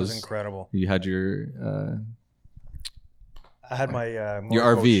remember that those. was incredible. You had your I had my motor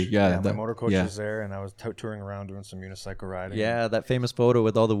Your coach, RV, yeah, my that- motor coach yeah. was there, and I was touring around doing some unicycle riding. Yeah, that famous photo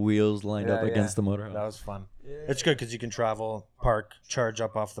with all the wheels lined up Yeah, against the That motorhome. was fun. It's good because you can travel, park, charge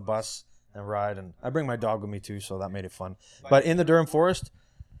up off the bus, and ride. And I bring my dog with me too, so that made it fun. But in the Durham Forest,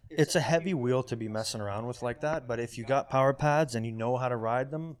 it's a heavy wheel to be messing around with like that. But if you got power pads and you know how to ride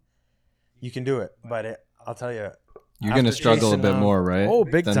them, you can do it. But I'll tell you, You're going to after struggle a chasing, bit more, right? Oh,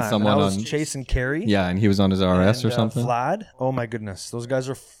 big than time. someone I was on. chasing Kerry. Yeah, and he was on his RS or and, something. Vlad. Oh my goodness, those guys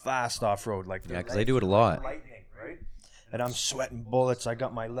are fast off road. Like Yeah, because they do it a lot. lightning, right? And I'm sweating bullets. I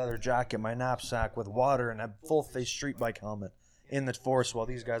got my leather jacket, my knapsack with water, and a full face street bike helmet in the forest while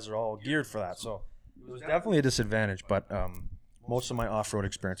these guys are all geared for that. So it was definitely a disadvantage, but most of my off-road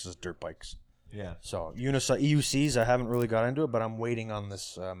experience is dirt bikes. Yeah. So EUCs, I haven't really got into it, but I'm waiting on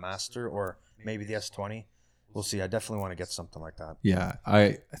this Master or maybe the S20. We'll see. I definitely want to get something like that. Yeah,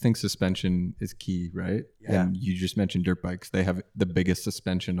 I think suspension is key, right? Yeah. And you just mentioned dirt bikes. They have the biggest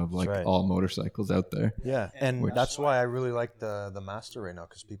suspension of like right. all motorcycles out there. Yeah, and that's why I really like the Master right now,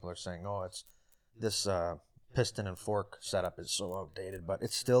 because people are saying, "Oh, it's this piston and fork setup is so outdated," but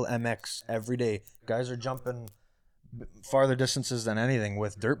it's still MX every day. Guys are jumping farther distances than anything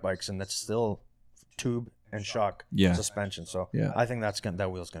with dirt bikes, and that's still tube and shock suspension. So Yeah. I think that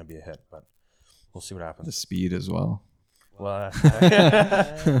wheel's going to be a hit, but we'll see what The happens. speed as well. Well,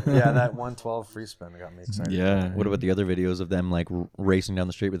 yeah, that 112 free spin got me excited. Yeah. What about the other videos of them like racing down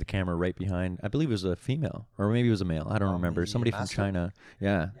the street with the camera right behind? I believe it was a female, or maybe it was a male. I don't remember. the Somebody from Master? China. Yeah,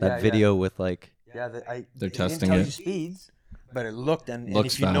 Yeah, that video with like. Yeah, They're it testing didn't tell it. you speeds, but it looked, and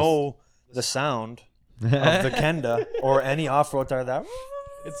Looks if you fast. know the sound of the Kenda or any off-road tire, that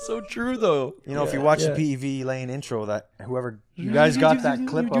It's so true, though. You know, if you watch the PEV lane intro, that whoever you guys got that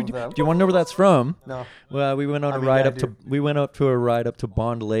clip of the. Do you want to know where that's from? No. Well, we went on a ride up to a ride up to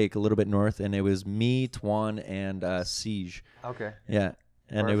Bond Lake, a little bit north, and it was me, Twan, and Siege. Okay. Yeah.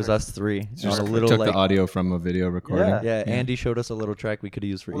 And it was us three. Just on a little, took like, the audio from a video recording. Yeah. Andy showed us a little track we could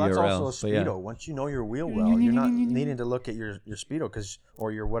use for Well, ERL. that's also a but speedo. Once you know your wheel well, you're not needing to look at your speedo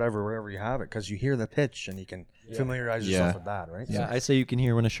or your wherever you have it, because you hear the pitch and you can familiarize yourself with that, right? Yeah, I say you can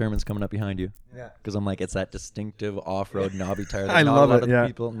hear when a Sherman's coming up behind you. Yeah. Because I'm like, it's that distinctive off-road knobby tire that I not love a lot it, of yeah.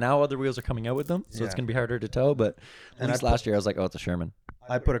 people. Now other wheels are coming out with them, so it's going to be harder to tell. But at least last year I was like, oh, it's a Sherman.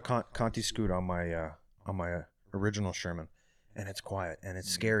 I put a Conti Scoot on my original Sherman, and it's quiet and it's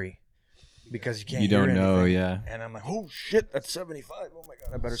scary. Because you can't. You hear don't know, anything. yeah. And I'm like, oh shit, that's 75. Oh my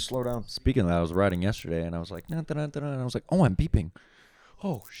god, I better slow down. Speaking of that, I was riding yesterday, and I was like, and I was like, oh, I'm beeping.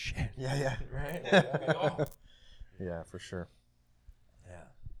 Oh shit. Yeah. Right. Yeah, for sure. Yeah.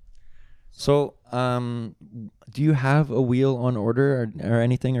 So, do you have a wheel on order or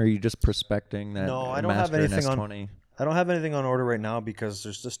anything, or are you just prospecting that? No, I don't have Master anything S20? I don't have anything on order right now because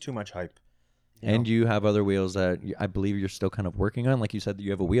there's just too much hype. And you have other wheels that I believe you're still kind of working on. Like you said, you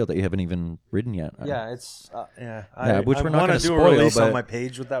have a wheel that you haven't even ridden yet. Yeah, it's which we're not going gonna to do spoil, a release but on my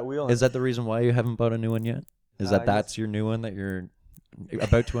page with that wheel. Is that the reason why you haven't bought a new one yet? Is that's your new one that you're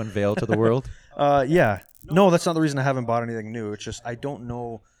about to unveil to the world? Yeah. No, that's not the reason I haven't bought anything new. It's just I don't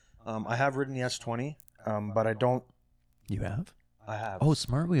know. I have ridden the S20, but I don't. You have? I have. Oh,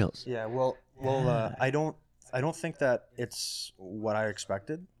 smart wheels. Yeah. Well, I don't think that it's what I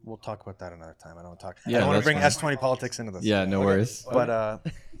expected. We'll talk about that another time. I don't want to bring S20 politics into this. Yeah, no worries. But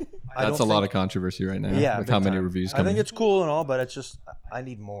that's a lot of controversy right now. Yeah, with how many time. reviews I coming. think it's cool and all, but it's just I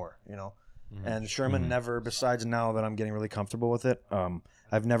need more, you know. And Sherman never, besides now that I'm getting really comfortable with it,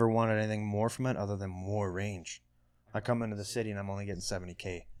 I've never wanted anything more from it other than more range. I come into the city and I'm only getting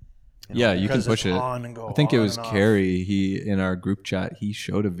 70K. You can push it. I think it was Carrie. He in our group chat. He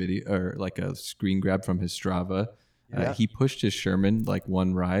showed a video or like a screen grab from his Strava. He pushed his Sherman like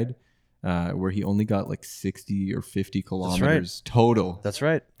one ride, where he only got like 60 or 50 kilometers total. That's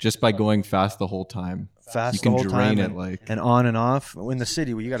right. Just by going fast the whole time. Fast you can the whole drain time it like and on and off. In the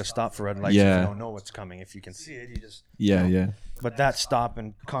city, where you got to stop for red lights if you don't know what's coming. If you can see it, you just But that stop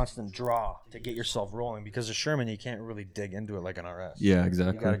and constant draw to get yourself rolling, because a Sherman, you can't really dig into it like an RS. Yeah,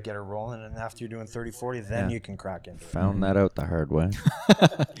 exactly. You got to get her rolling, and after you're doing 30-40, then you can crack into it. Found that out the hard way.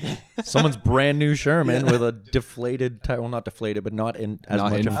 Someone's brand new Sherman with a deflated tire. Well, not deflated, but not much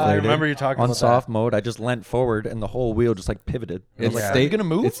inflated. I remember you talking on about soft that. mode. I just leant forward, and the whole wheel just like pivoted. I was like, stayed, are you gonna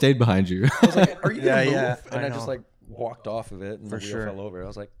move? It stayed behind you. I was like, are you gonna move? Yeah, And I I just know. like walked off of it, and the wheel fell over. I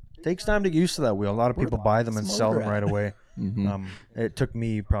was like, Takes time to get used to that wheel. A lot of people buy them and sell them right away. It took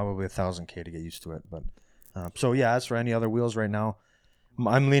me probably 1,000K to get used to it. But so yeah, as for any other wheels right now,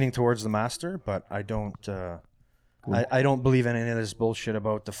 I'm leaning towards the Master, but I don't. I don't believe in any of this bullshit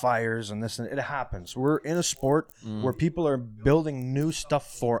about the fires and this. And it happens. We're in a sport where people are building new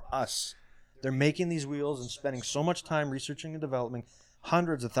stuff for us. They're making these wheels and spending so much time researching and developing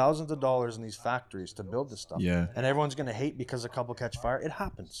hundreds of thousands of dollars in these factories to build this stuff. Yeah. And everyone's going to hate because a couple catch fire. It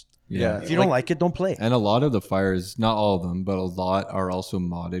happens. Yeah. If you don't like it, don't play. And a lot of the fires, not all of them, but a lot are also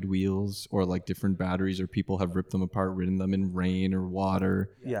modded wheels or like different batteries, or people have ripped them apart, ridden them in rain or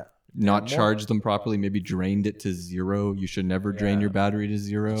water. Yeah. Not charged them properly, maybe drained it to zero. You should never drain your battery to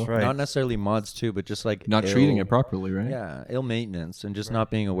zero. That's right. not necessarily mods too, but just like Not treating it properly, right? Yeah, ill maintenance and just not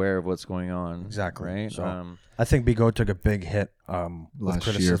being aware of what's going on. Exactly. Right. So I think Bigot took a big hit with Last year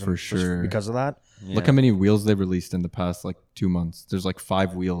criticism for sure. because of that. Look how many wheels they've released in the past like 2 months. There's like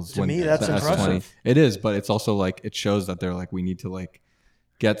 5 wheels. To me, that's the impressive. S20. It is, but it's also like it shows that they're like, we need to like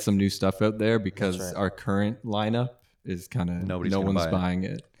get some new stuff out there because right. our current lineup is kind of no one's buying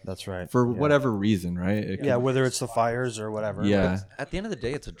it. That's right. For whatever reason, right? Whether it's the fires or whatever. Yeah. At the end of the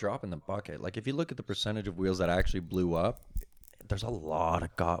day, it's a drop in the bucket. Like if you look at the percentage of wheels that actually blew up, there's a lot of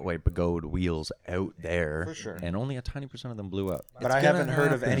Bigot wheels out there. For sure. And only a tiny percent of them blew up. But I haven't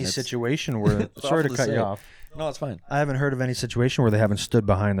heard of any situation where sorry to cut you off. No, it's fine. I haven't heard of any situation where they haven't stood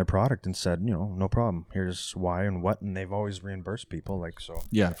behind their product and said, no problem. Here's why and what, and they've always reimbursed people. Like so.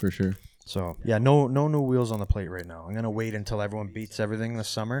 Yeah, for sure. So yeah, no new wheels on the plate right now. I'm gonna wait until everyone beats everything this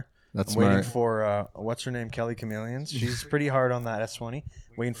summer. That's I'm waiting smart. for what's her name, Kelly Chameleons. She's pretty hard on that S20.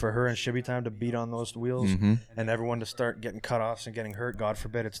 Waiting for her and Shibby Time to beat on those wheels and everyone to start getting cutoffs and getting hurt. God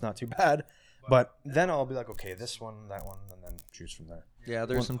forbid it's not too bad. But then I'll be like, okay, this one, that one, and then choose from there. Yeah,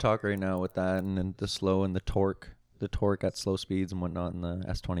 there's some talk right now with that and then the slow and the torque at slow speeds and whatnot, and the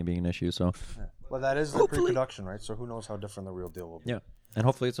S20 being an issue. So, well, that is the pre-production, right? So who knows how different the real deal will be? Yeah, and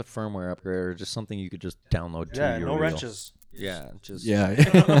hopefully it's a firmware upgrade or just something you could just download to your no wheel. wrenches. Yeah, just Yeah.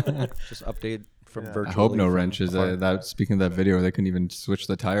 just update from Yeah. virtually. I hope no from wrenches. apart. That speaking of that video, they couldn't even switch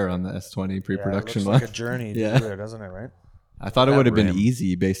the tire on the S20 pre-production it one. looks like a journey Yeah. to do it, doesn't it? Right. I thought it That would have been rim.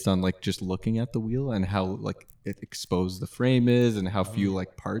 easy based on like just looking at the wheel and how like it exposed the frame is and how few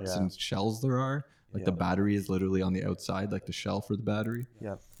like parts Yeah. and shells there are. Like the Yeah. battery is literally on the outside, like the shell for the battery.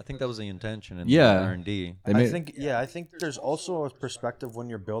 Yeah. I think that was the intention in Yeah. R&D. They I made, think there's also a perspective when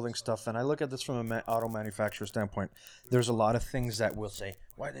you're building stuff, and I look at this from an auto manufacturer standpoint. There's a lot of things that will say,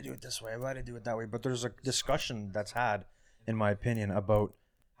 why did they do it this way? Why did they do it that way? But there's a discussion that's had, in my opinion, about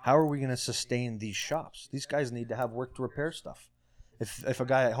how are we going to sustain these shops? These guys need to have work to repair stuff. If a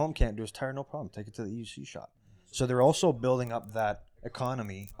guy at home can't do his tire, no problem. Take it to the EUC shop. So they're also building up that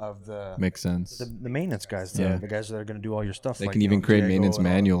economy of the makes sense. the maintenance guys, Yeah. the guys that are going to do all your stuff. They like, can you even know, create Diego maintenance and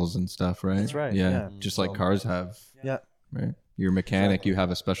all. manuals and stuff, right? That's right, Yeah, yeah. just like cars have. Yeah, Right. Your mechanic, you have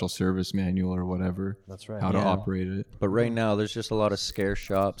a special service manual or whatever. that's right. How to Yeah. operate it. But right now, there's just a lot of scare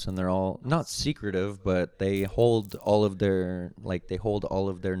shops, and they're all not secretive, but they hold all of their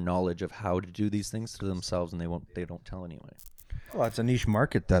knowledge of how to do these things to themselves, and they don't tell anyone. Well, it's a niche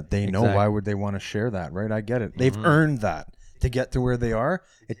market that they know. Exactly. Why would they want to share that, right? I get it. They've earned that. To get to where they are,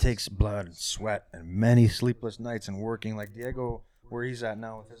 it takes blood and sweat and many sleepless nights and working like Diego, where he's at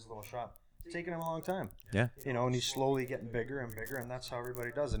now with his little shop. It's taken him a long time. Yeah. You know, and he's slowly getting bigger and bigger, and that's how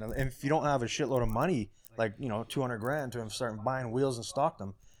everybody does it. And if you don't have a shitload of money, like, you know, 200 grand to start buying wheels and stock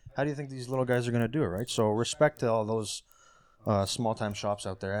them, how do you think these little guys are going to do it, right? So respect to all those small-time shops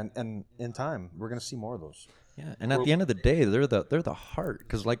out there, and in time, we're going to see more of those. Yeah, and at the end of the day, they're the heart.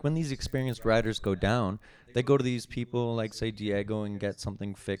 Because like when these experienced riders go down, they go to these people like say Diego and get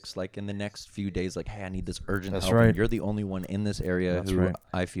something fixed. Like in the next few days, like, hey, I need this urgent That's help. right. And you're the only one in this area That's who right.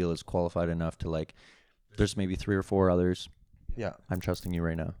 I feel is qualified enough to like. There's maybe 3 or 4 others. Yeah, I'm trusting you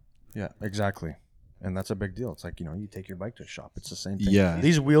right now. yeah, exactly. And that's a big deal. It's like, you know, you take your bike to a shop. It's the same thing. Yeah.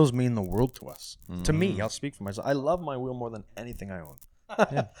 These wheels mean the world to us. To me, I'll speak for myself. I love my wheel more than anything I own.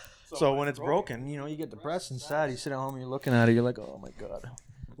 So when it's broken, you know, you get depressed and sad. You sit at home and you're looking at it. You're like, oh, my God.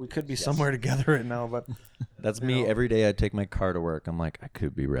 We could be somewhere together right now. But, That's me. know. Every day I take my car to work. I'm like, I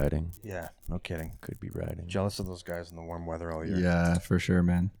could be riding. yeah, no kidding. Could be riding. Jealous of those guys in the warm weather all year. Yeah, for sure,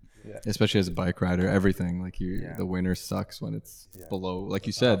 man. Yeah. Especially as a bike rider, everything like Yeah. the winter sucks when it's Yeah. below, like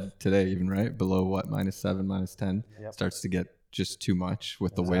you said today, even right below what -7, -10 Yep. starts to get just too much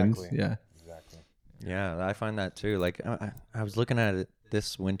with the winds. Exactly. Yeah, Exactly. Yeah, I find that too. Like I was looking at it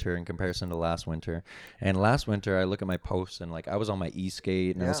this winter in comparison to last winter, and last winter I look at my posts and like I was on my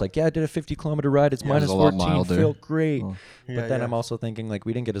e-skate and I was Yeah. like, yeah, I did a 50-kilometer ride. It's Yeah, it was minus a lot 14, milder. felt great. Oh. Yeah, But then yeah. I'm also thinking like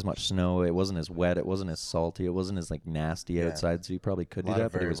we didn't get as much snow. It wasn't as wet. It wasn't as salty. It wasn't as like nasty Yeah. outside. So you probably could do Lot that,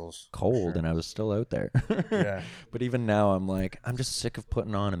 of but it was variables, for cold sure. and I was still out there. Yeah. But even now I'm like I'm just sick of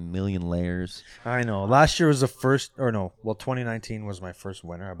putting on a million layers. I know. Last year was the first, or no, well, 2019 was my first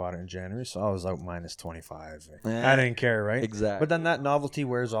winter. I bought it in January, so I was out minus 25. I didn't care, right? Exactly. But then that novelty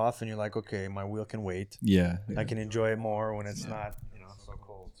wears off, and you're like, okay, my wheel can wait. yeah. I can enjoy it more when it's not, you know, so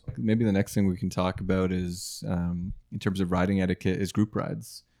cold. So. Maybe the next thing we can talk about is, in terms of riding etiquette, is group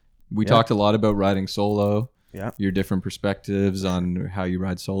rides. We talked a lot about riding solo. Yeah. Your different perspectives on how you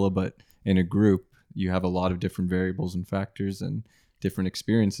ride solo, but in a group, you have a lot of different variables and factors and different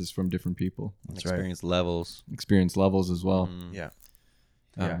experiences from different people, That's right. Experience levels. experience levels as well. Yeah.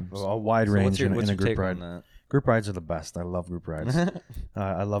 Um, Yeah. Well, a wide So range in a your group take ride. on that? Group rides are the best. I love group rides.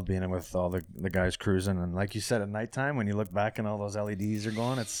 I love being with all the guys cruising. And like you said, at nighttime, when you look back and all those LEDs are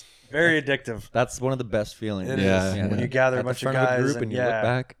going, it's very addictive. That's one of the best feelings. It Yeah, is. yeah. When you gather a At the bunch of front of guys a group and and you look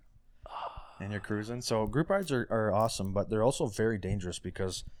back. and you're cruising. So group rides are awesome, but they're also very dangerous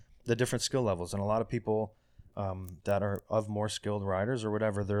because the different skill levels. And a lot of people that are of more skilled riders or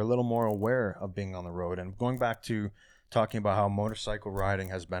whatever, they're a little more aware of being on the road. And going back to talking about how motorcycle riding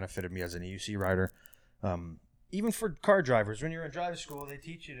has benefited me as an EUC rider, even for car drivers, when you're in drive school, they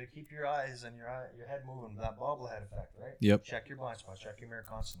teach you to keep your eyes and your head moving, that bobblehead effect, right? Yep. Check your blind spots, check your mirror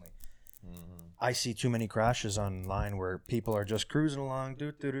constantly. I see too many crashes online where people are just cruising along,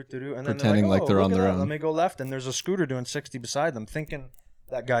 and then Pretending like they're look on at their that, own. Let me go left, and there's a scooter doing 60 beside them, thinking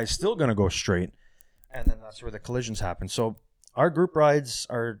that guy's still going to go straight, and then that's where the collisions happen. So our group rides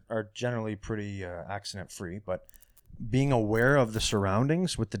are generally pretty accident free, but being aware of the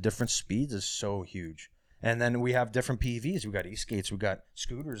surroundings with the different speeds is so huge. And then we have different PEVs. We got e-skates, we got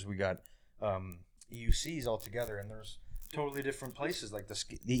scooters, we got EUCs all together, and there's totally different places. Like the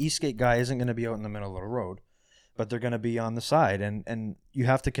e-skate guy isn't going to be out in the middle of the road, but they're going to be on the side, and you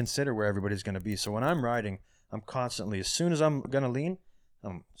have to consider where everybody's going to be. So when I'm riding, I'm constantly, as soon as I'm going to lean,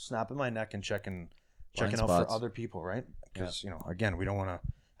 I'm snapping my neck and checking out spots. for other people, right? Because you know, again, we don't want to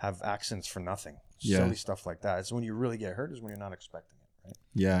have accidents for nothing. Yeah. Silly stuff like that. It's when you really get hurt is when you're not expecting it. Right?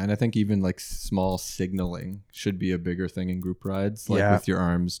 Yeah, and I think even like small signaling should be a bigger thing in group rides, like Yeah. with your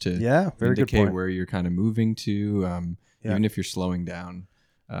arms to Very good indicate point. where you're kind of moving to, Yeah. even if you're slowing down,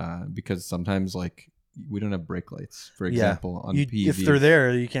 because sometimes like we don't have brake lights, for Yeah. example, on If PEVs. they're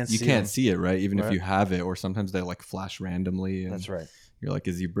there, you can't You see can't them. see it, right? Even if Right. you have it, or sometimes they like flash randomly. And That's right. You're like,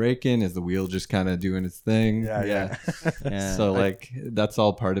 is he braking? Is the wheel just kind of doing its thing? Yeah. Yeah. So like that's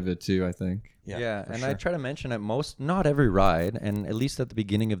all part of it too, I think. Yeah, for and sure. I try to mention at not every ride, and at least at the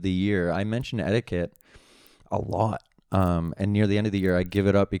beginning of the year, I mention etiquette a lot. And near the end of the year, I give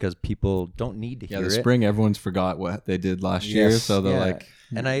it up because people don't need to Yeah, hear the it. spring, everyone's forgot what they did last year, Yes. so they're Yeah. like,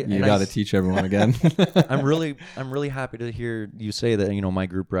 And I- you and I got to s- teach everyone again. I'm really happy to hear you say that. My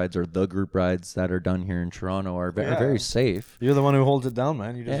group rides or the group rides that are done here in Toronto are Yeah. very safe. You're the one who holds it down,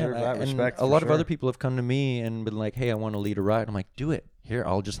 man. You deserve And that respect. a lot of other people have come to me and been like, "Hey, I want to lead a ride." I'm like, "Do it. Here,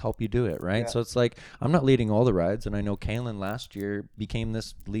 I'll just help you do it." Right. Yeah. So it's like I'm not leading all the rides, and I know Kalen last year became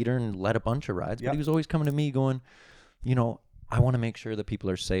this leader and led a bunch of rides, Yeah. but he was always coming to me going, I want to make sure that people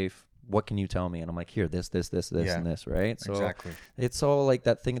are safe. What can you tell me? And I'm like, here, this, Yeah. and this, right? So Exactly. it's all like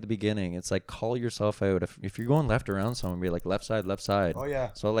that thing at the beginning. It's like, call yourself out. If you're going left around someone, be like, left side. Oh yeah.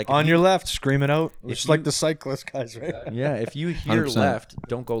 So like On if your you- left, scream it out. if Just like you- the cyclist guys, right? yeah, if you hear 100%. left,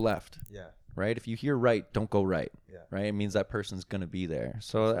 don't go left. Yeah. Right? If you hear right, don't go right. Yeah. Right? It means that person's going to be there.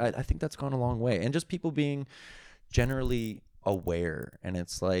 So I think that's gone a long way. And just people being generally aware. And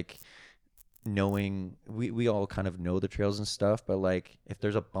it's like knowing, we all kind of know the trails and stuff, but like if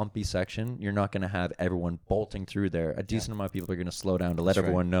there's a bumpy section, you're not going to have everyone bolting through there. A decent amount of people are going to slow down to let That's right.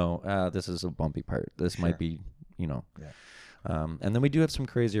 everyone know, this is a bumpy part. This Sure. might be, Yeah. and then we do have some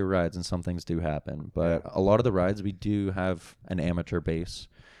crazier rides and some things do happen. But a lot of the rides, we do have an amateur base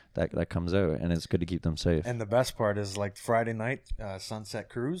that comes out, and it's good to keep them safe. And the best part is like Friday night sunset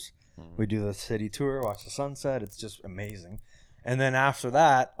cruise. We do the city tour, watch the sunset. It's just amazing. And then after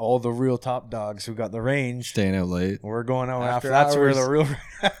that, all the real top dogs who got the range, Staying out late. we're going out after. After That's where hours. the real,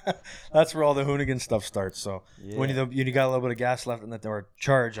 that's where all the hoonigan stuff starts. So when Yeah. you got a little bit of gas left in that or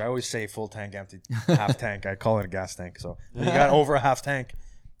charge, I always say full tank, empty, half tank. I call it a gas tank. So when you got over a half tank,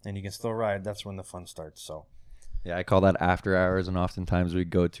 and you can still ride. That's when the fun starts. So Yeah, I call that after hours, and oftentimes we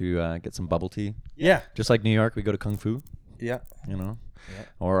go to get some bubble tea. yeah, Just like New York, we go to Kung Fu, yeah. Yeah.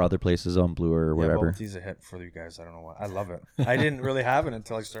 or other places on Blue or Yeah, whatever. bubble tea's a hit for you guys. I don't know why. I love it. I didn't really have it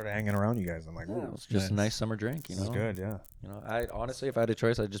until I started hanging around you guys. I'm like, ooh, It's just a nice summer drink, this is good. Yeah. I honestly, if I had a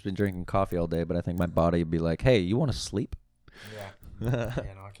choice, I'd just been drinking coffee all day. But I think my body would be like, "Hey, you want to sleep?" Yeah.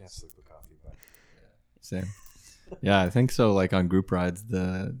 Yeah. No, I can't sleep with coffee, but Same. Yeah, I think so. Like on group rides,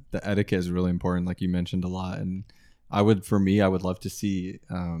 the etiquette is really important, like you mentioned a lot. And I would love to see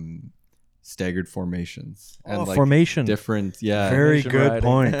staggered formations and like formation. different, yeah, Very formation good riding.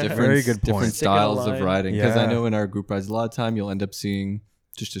 point. different, Very good different point. Stick in a styles of line. riding. Because I Yeah. know in our group rides, a lot of time you'll end up seeing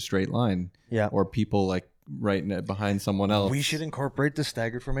just a straight line, Yeah. or people like right behind someone else. We should incorporate the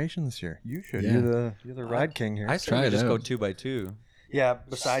staggered formation this year. You should. Yeah. You're the ride king here. I say Try we it just go out. 2x2. yeah,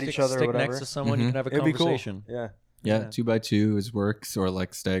 beside each other or Stick whatever. next to someone, you Mhm. can have a It'd be cool. conversation. Yeah. Yeah, 2x2 is works, or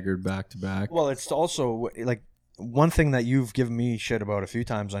like staggered back to back. Well, it's also like one thing that you've given me shit about a few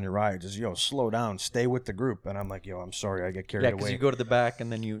times on your rides is, slow down, stay with the group. And I'm like, I'm sorry, I get carried Yeah, because away. you go to the back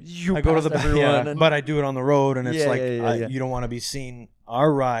and then you I go to the past back, everyone. yeah, and- but I do it on the road, and it's Yeah, like yeah. you don't want to be seen.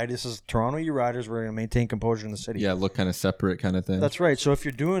 Our ride, this is Toronto U Riders. We're going to maintain composure in the city. Yeah, look kind of separate kind of thing. That's right. So if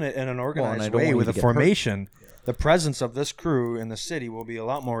you're doing it in an I organized don't way want with you a to get hurt. formation, the presence of this crew in the city will be a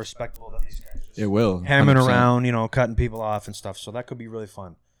lot more respectful than these guys just It will. hammering 100%. around, cutting people off and stuff. So that could be really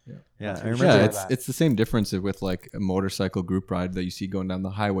fun. Yeah, I Yeah, remember. Yeah, that. it's the same difference with like a motorcycle group ride that you see going down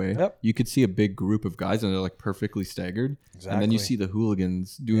the highway. Yep. You could see a big group of guys and they're like perfectly staggered. And then you Exactly. see the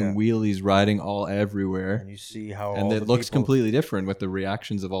hooligans doing Yeah. wheelies, riding all everywhere. And you see how And all it the looks people, completely different with the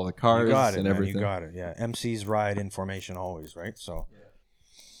reactions of all the cars you got it, and man, everything. You got it. Yeah, MCs ride in formation always, right? So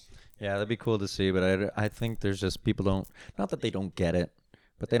Yeah, that'd be cool to see, but I think there's just people not that they don't get it,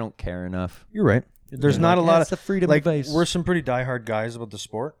 but they don't care enough. you're right. There's They're not like, a lot "Yeah, of it's the freedom like advice." we're some pretty diehard guys about the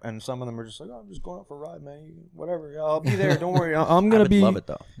sport, and some of them are just like, I'm just going out for a ride, man. Whatever, yeah, I'll be there. Don't worry, I'm I gonna would be. love it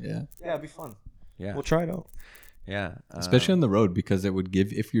though. Yeah. Yeah, it'd be fun. Yeah, We'll try it out. yeah. Especially on the road, because it would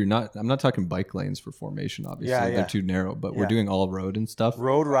give, if you're not, I'm not talking bike lanes for formation, obviously. Yeah, They're yeah. too narrow, but Yeah. we're doing all road and stuff.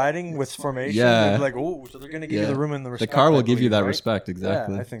 Road riding with formation, Yeah. they'd be like, oh, so they're gonna give you the room and the The respect. car will I give you believe, that right? respect,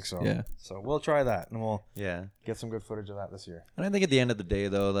 exactly. Yeah, I think so. Yeah. So we'll try that, and we'll yeah. get some good footage of that this year. And I think at the end of the day,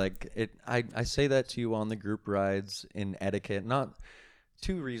 though, like I say that to you on the group rides in etiquette, not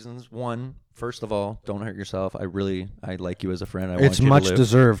two reasons. One, first of all, don't hurt yourself. I like you as a friend. I want It's you to much live.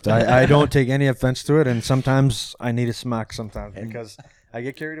 deserved. I don't take any offense to it, and sometimes I need a smack sometimes because I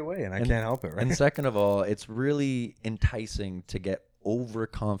get carried away, and I can't help it, right? And second of all, it's really enticing to get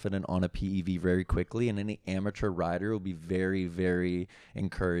overconfident on a PEV very quickly, and any amateur rider will be very, very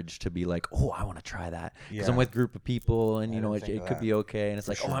encouraged to be like, oh, I want to try that because I'm with a group of people, and you know it could be okay, and it's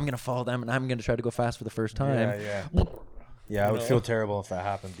like, oh, I'm gonna follow them, and I'm gonna try to go fast for the first time. Yeah, I would feel terrible if that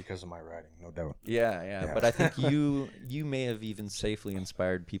happened because of my riding, no doubt. Yeah. But I think you may have even safely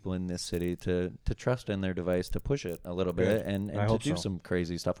inspired people in this city to trust in their device, to push it a little bit, and to do some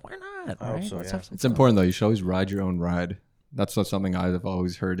crazy stuff. Why not? I hope so, Let's have some It's fun. important though. You should always ride your own ride. That's something I've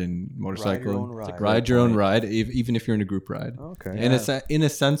always heard in motorcycling. Ride your own ride, even if you're in a group ride. Okay. In a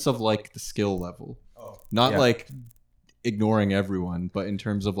sense of like the skill level, not like ignoring everyone, but in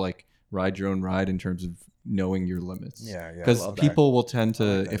terms of like ride your own ride in terms of knowing your limits. Yeah. Because people will tend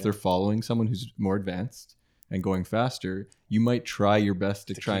to, if they're following someone who's more advanced and going faster, you might try your best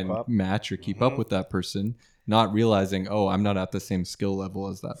to try and match or keep up with that person, not realizing, oh, I'm not at the same skill level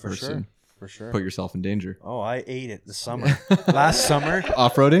as that person. For sure. Put yourself in danger. Oh, I ate it this summer. Last summer.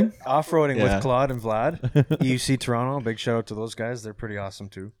 Off-roading With Claude and Vlad. EUC Toronto. Big shout out to those guys. They're pretty awesome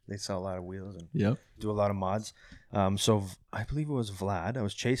too. They sell a lot of wheels and do a lot of mods. So I believe it was Vlad. I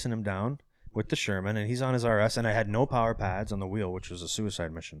was chasing him down with the Sherman, and he's on his RS, and I had no power pads on the wheel, which was a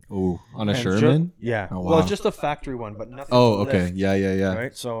suicide mission. Oh, on a Sherman? Oh, wow. Well, just a factory one, but nothing. Oh, okay. Lift, yeah.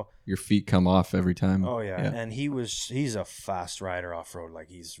 Right? So your feet come off every time. Oh, yeah. And he's a fast rider off-road. Like,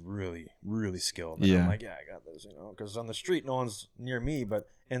 he's really, really skilled. And I'm like, I got this, because on the street, no one's near me, but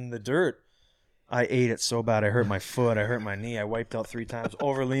in the dirt, I ate it so bad. I hurt my foot. I hurt my knee. I wiped out 3 times,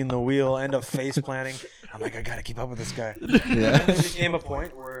 overleaned the wheel, end up face planting. I'm like, I got to keep up with this guy. Yeah. It became a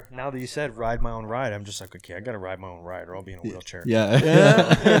point where now that you said ride my own ride, I'm just like, okay, I got to ride my own ride or I'll be in a wheelchair. Yeah.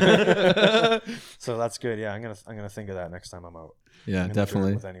 So that's good. Yeah, I'm gonna think of that next time I'm out. Yeah,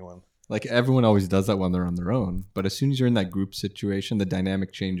 definitely. With anyone. Like everyone always does that when they're on their own, but as soon as you're in that group situation, the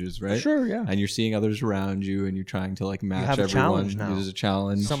dynamic changes, right? Sure, yeah. And you're seeing others around you, and you're trying to like match everyone. There's a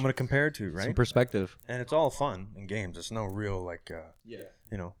challenge, someone to compare to, right? Some perspective, and it's all fun in games. It's no real like,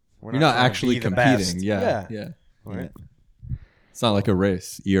 you're not actually competing. Yeah. Right. It's not like a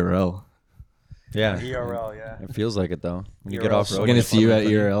race, ERL. Yeah. ERL, yeah. It feels like it though. When you ERL get off road. We're gonna see you at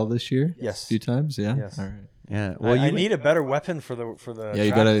ERL this year. Yes. A few times. Yeah. Yes. All right. Yeah. Well, I need a better weapon for the. Yeah,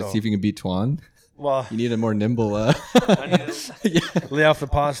 you gotta see if you can beat Tuan. Well, you need a more nimble. I need lay off the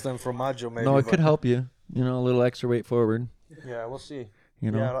pasta and formaggio, maybe. No, it could help you. A little extra weight forward. Yeah, we'll see.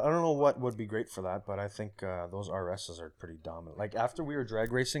 Yeah, I don't know what would be great for that, but I think those RSs are pretty dominant. Like after we were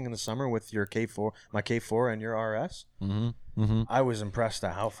drag racing in the summer with your K4, my K4 and your RS, I was impressed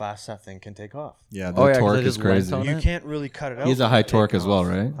at how fast that thing can take off. Yeah, the torque is crazy. You can't really cut it out. He has a high torque as well,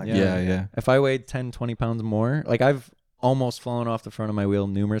 right? Yeah. If I weighed 10, 20 pounds more, like I've almost fallen off the front of my wheel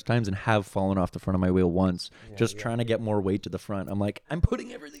numerous times and have fallen off the front of my wheel once, trying to get more weight to the front. I'm like, I'm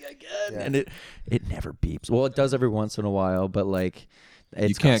putting everything I can, and it never beeps. Well, it does every once in a while, but like,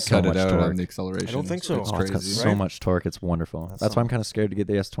 you can't cut it out on the acceleration. I don't think so. It's crazy. It's got so much torque. It's wonderful. That's why I'm kind of scared to get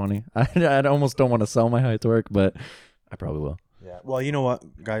the S20. I almost don't want to sell my high torque, but I probably will. Yeah. Well, you know what,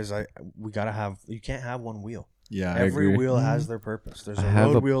 guys? We gotta have. You can't have one wheel. Yeah, every wheel has their purpose. There's a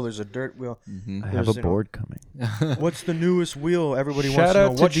road wheel. There's a dirt wheel. I have a board coming. What's the newest wheel? Everybody Shout wants to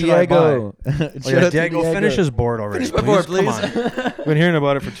know. What should Diego. I buy? Diego, finish his board already. Finish my board, please. Come on. Been hearing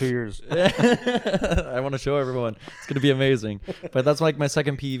about it for 2 years. I want to show everyone. It's going to be amazing. But that's like my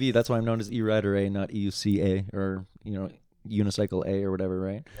second PEV. That's why I'm known as E-Rider A, not EUC A, or Unicycle A or whatever,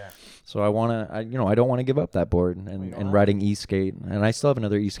 right? Yeah. So I don't want to give up that board and riding e-skate. And I still have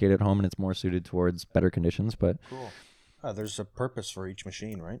another e-skate at home, and it's more suited towards better conditions. But cool. There's a purpose for each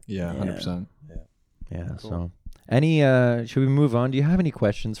machine, right? Yeah, 100%. Yeah. Cool. So, should we move on? Do you have any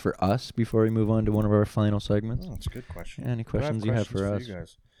questions for us before we move on to one of our final segments? That's a good question. Yeah, any questions you have for us? You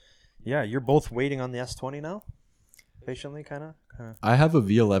guys? Yeah, you're both waiting on the S20 now, patiently, kind of. I have a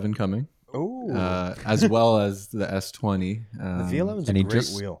V11 coming. Oh, as well as the S20. The V11's a great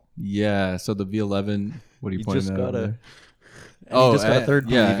wheel. Yeah, so the V11. What are you pointing at? You just got a third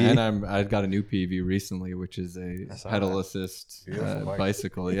PEV. Yeah, and I got a new PEV recently, which is a pedal assist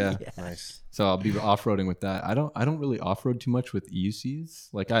bicycle. Yeah. Nice. So I'll be off-roading with that. I don't really off-road too much with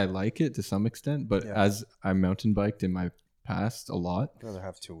EUCs. Like I like it to some extent, but as I mountain biked in my past a lot, I'd rather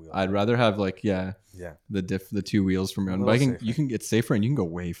have 2 wheels. I'd rather have the 2 wheels for mountain biking. Safer. You can get safer and you can go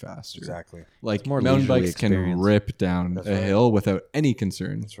way faster. Exactly. Like more mountain bikes can rip down a hill without any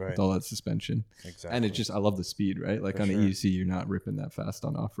concern. That's right. With all that suspension. Exactly. And I love the speed, right? Like on an EUC, you're not ripping that fast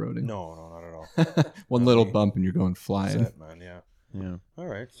on off-roading. No, not at all. One little bump and you're going flying. That's it, man. Yeah. All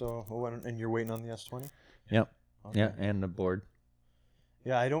right. So, and you're waiting on the S20? Yep. Okay. Yeah, and the board.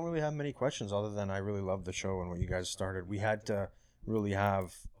 Yeah, I don't really have many questions other than I really love the show and what you guys started. We had really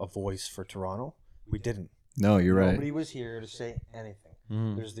have a voice for Toronto. We didn't. No, you're right. Nobody was here to say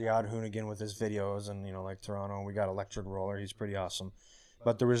anything. There's the odd hoonigan with his videos, and like Toronto, we got Electric Roller. He's pretty awesome,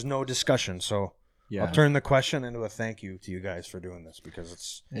 but there was no discussion. So Yeah. I'll turn the question into a thank you to you guys for doing this, because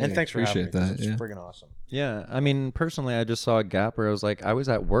it's and thanks for having me, because it's friggin' awesome. Yeah, I mean, personally, I just saw a gap where I was like, I was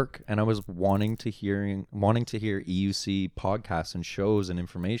at work and I was wanting to hear EUC podcasts and shows and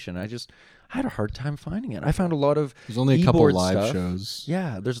information. I had a hard time finding it. I found a lot of There's only a couple e-board live stuff. shows.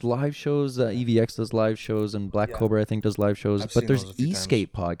 Yeah, there's live shows. EVX does live shows, and Black Cobra, I think, does live shows. I've but seen there's those a few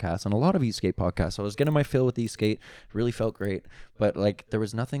e-skate podcasts and a lot of e-skate podcasts. So I was getting my fill with e-skate. Really felt great. But like, there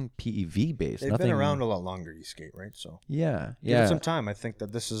was nothing PEV based. They've nothing been around a lot longer, e-skate, right? So Yeah, give it yeah, some time. I think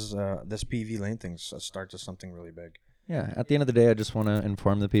that this is this PV lane thing's a start to something really big. yeah. At the end of the day, I just want to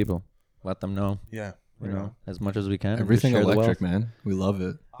inform the people, let them know. Yeah. You know, as much as we can. and Everything just share the electric, wealth. man. We love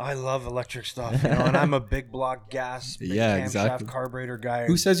it. I love electric stuff, and I'm a big block gas, big Yeah, camshaft exactly. carburetor guy.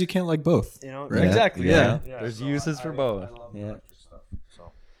 Who says you can't like both? Right? Exactly. Yeah. Yeah. There's So uses for both. I love Yeah. electric stuff.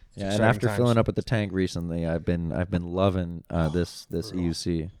 So Yeah, and exciting after times. filling up at the tank recently, I've been loving this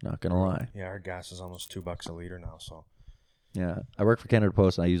EUC. Not gonna lie. Yeah, our gas is almost $2 a liter now. So Yeah, I work for Canada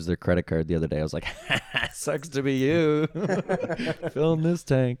Post, and I used their credit card the other day. I was like, "Sucks to be you, filling this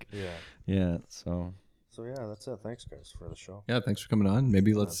tank." yeah. Yeah, so So yeah, that's it. Thanks guys for the show. Yeah, thanks for coming on.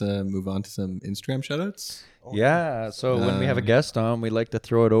 Maybe let's move on to some Instagram shoutouts. yeah. So when we have a guest on, we like to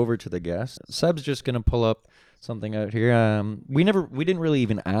throw it over to the guest. Seb's just gonna pull up something out here. We didn't really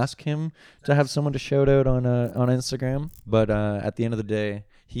even ask him to have someone to shout out on Instagram, but at the end of the day,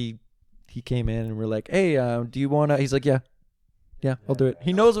 he came in and we're like, "Hey, do you wanna?" He's like, "Yeah, I'll do it."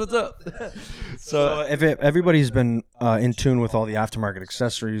 He knows what's up. So if everybody's been in tune with all the aftermarket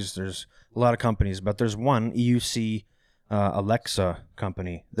accessories, there's a lot of companies, but there's one EUC Alexa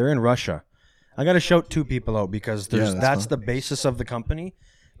company. They're in Russia. I got to shout two people out because that's the basis of the company.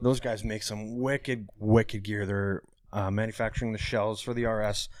 Those guys make some wicked gear. They're manufacturing the shells for the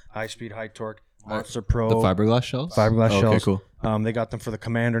RS, high speed, high torque, Monster Pro. The fiberglass shells? Fiberglass shells. Okay, cool. They got them for the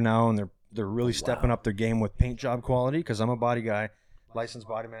Commander now, and they're really stepping up their game with paint job quality, because I'm a body guy, licensed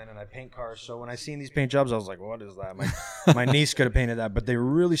body man, and I paint cars. So when I seen these paint jobs, I was like, what is that? My niece could have painted that, but they're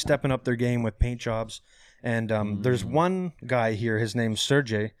really stepping up their game with paint jobs. And there's one guy here, his name's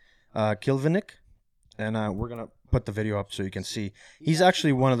Sergey Kilvinik, and we're going to put the video up so you can see. He's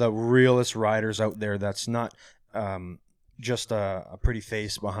actually one of the realest riders out there that's not just a pretty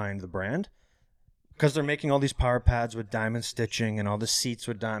face behind the brand. Because they're making all these power pads with diamond stitching and all the seats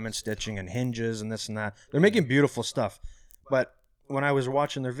with diamond stitching and hinges and this and that. They're making beautiful stuff. But when I was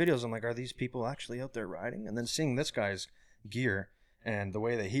watching their videos, I'm like, are these people actually out there riding? And then seeing this guy's gear and the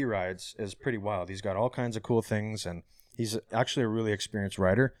way that he rides is pretty wild. He's got all kinds of cool things, and he's actually a really experienced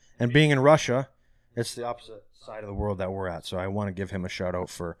rider. And being in Russia, it's the opposite side of the world that we're at. So I want to give him a shout out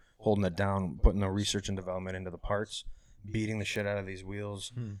for holding it down, putting the research and development into the parts, beating the shit out of these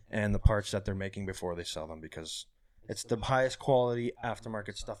wheels and the parts that they're making before they sell them, because it's the highest quality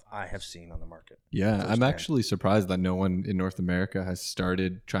aftermarket stuff I have seen on the market. Yeah, I'm actually surprised that no one in North America has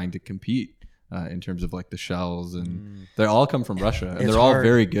started trying to compete in terms of like the shells, and they all come from Russia, and they're all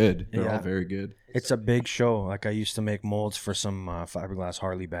very good. They're all very good. It's a big show. Like, I used to make molds for some fiberglass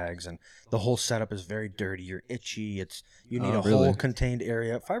Harley bags, and the whole setup is very dirty. You're itchy. You need a whole contained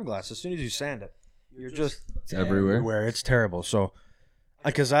area. Fiberglass, as soon as you sand it, you're just everywhere. It's terrible. So,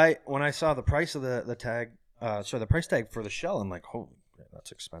 because when I saw the price of the tag, the price tag for the shell, I'm like, holy,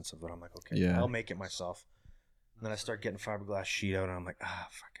 that's expensive. But I'm like, okay, I'll make it myself. And then I start getting fiberglass sheet out, and I'm like,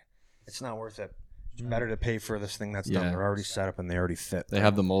 fuck it, it's not worth it. It's better to pay for this thing that's done. They're already set up and they already fit. They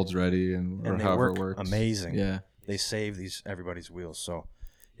have the molds ready, and they however work it works. Amazing. Yeah, they save everybody's wheels. So,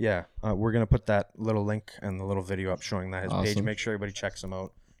 yeah, we're gonna put that little link and the little video up showing that his page. Make sure everybody checks him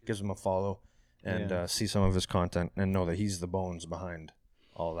out, gives him a follow, and see some of his content, and know that he's the bones behind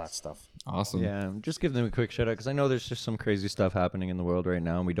all that stuff. Awesome. Yeah, just give them a quick shout out, because I know there's just some crazy stuff happening in the world right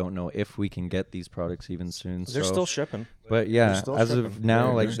now, and we don't know if we can get these products even soon. They're still shipping. But yeah, as of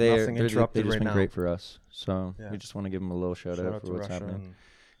now, like they've just right been now. great for us. So we just want to give them a little shout out for what's happening,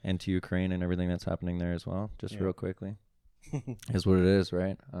 and to Ukraine and everything that's happening there as well. Just real quickly, is what it is,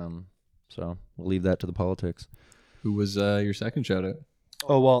 right? So we'll leave that to the politics. Who was your second shout out?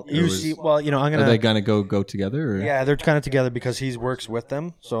 Oh, well, I'm going to... Are they going to go together? Or? Yeah, they're kind of together because he works with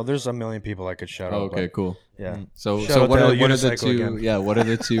them. So there's a million people I could shout out. Okay, cool. Yeah. So what are the two... Again. Yeah, what are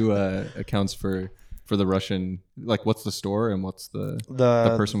the two accounts for the Russian... Like, what's the store and what's the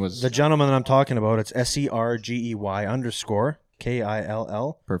person was... The gentleman that I'm talking about, it's SERGEY _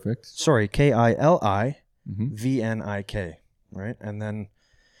 KILL. Perfect. Sorry, KILI VNIK. Right? And then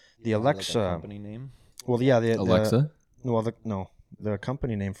the Alexa... Like a company name? Well, yeah. Alexa? Well, the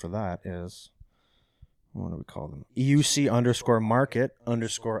company name for that is, what do we call them?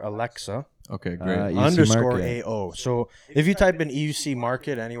 EUC_market_Alexa Okay, great. underscore Market. AO. So if you type in EUC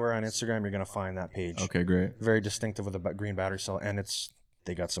Market anywhere on Instagram, you're gonna find that page. Okay, great. Very distinctive with a green battery cell, and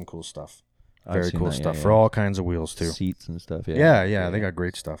they got some cool stuff. I've Very seen cool that, stuff yeah. for all kinds of wheels too. Seats and stuff. Yeah, they got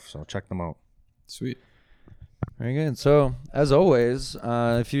great stuff. So check them out. Sweet. Very good. So, as always,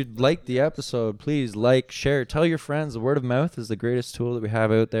 if you liked the episode, please like, share, tell your friends. The word of mouth is the greatest tool that we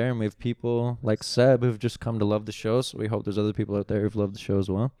have out there. And we have people like Seb who've just come to love the show. So we hope there's other people out there who've loved the show as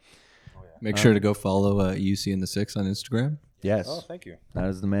well. Make sure to go follow EUC in the 6 on Instagram. Yes. Oh, thank you. That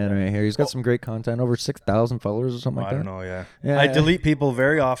is the man right here. He's got some great content, over 6,000 followers or something like I that. don't know, yeah. Yeah, I yeah. delete people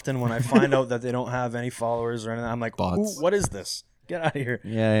very often when I find out that they don't have any followers or anything. I'm like, Bots. "Ooh, what is this? Get out of here."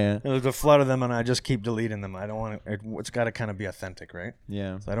 Yeah. There's a flood of them, and I just keep deleting them. I don't want to. It's got to kind of be authentic, right?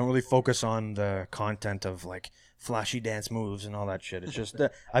 Yeah. So I don't really focus on the content of like flashy dance moves and all that shit. It's just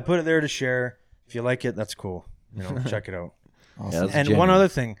I put it there to share. If you like it, that's cool. Check it out. Awesome. that's And genuine. one other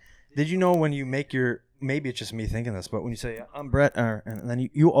thing, did you know when you make your, maybe it's just me thinking this, but when you say I'm Brett, and then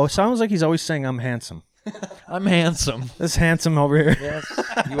you sounds like he's always saying I'm handsome. I'm handsome. This handsome over here. Yes,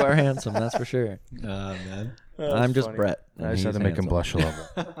 you are handsome. That's for sure. Man. I'm just funny. Brett. I and just had he's to make him handsome. blush a little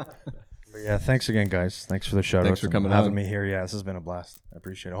bit. But yeah, thanks again, guys. Thanks for the shout Thanks outs for and coming having on. me here. Yeah, this has been a blast. I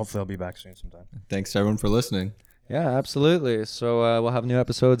appreciate it. Hopefully I'll be back soon sometime. Thanks to everyone for listening. Yeah, absolutely. So we'll have new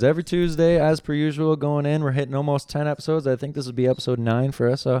episodes every Tuesday, as per usual. Going in, we're hitting almost 10 episodes. I think this will be episode 9 for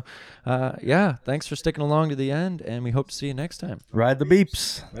us. So, yeah, thanks for sticking along to the end, and we hope to see you next time. Ride the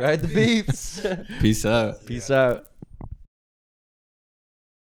beeps. Ride the beeps. Peace out. Peace out.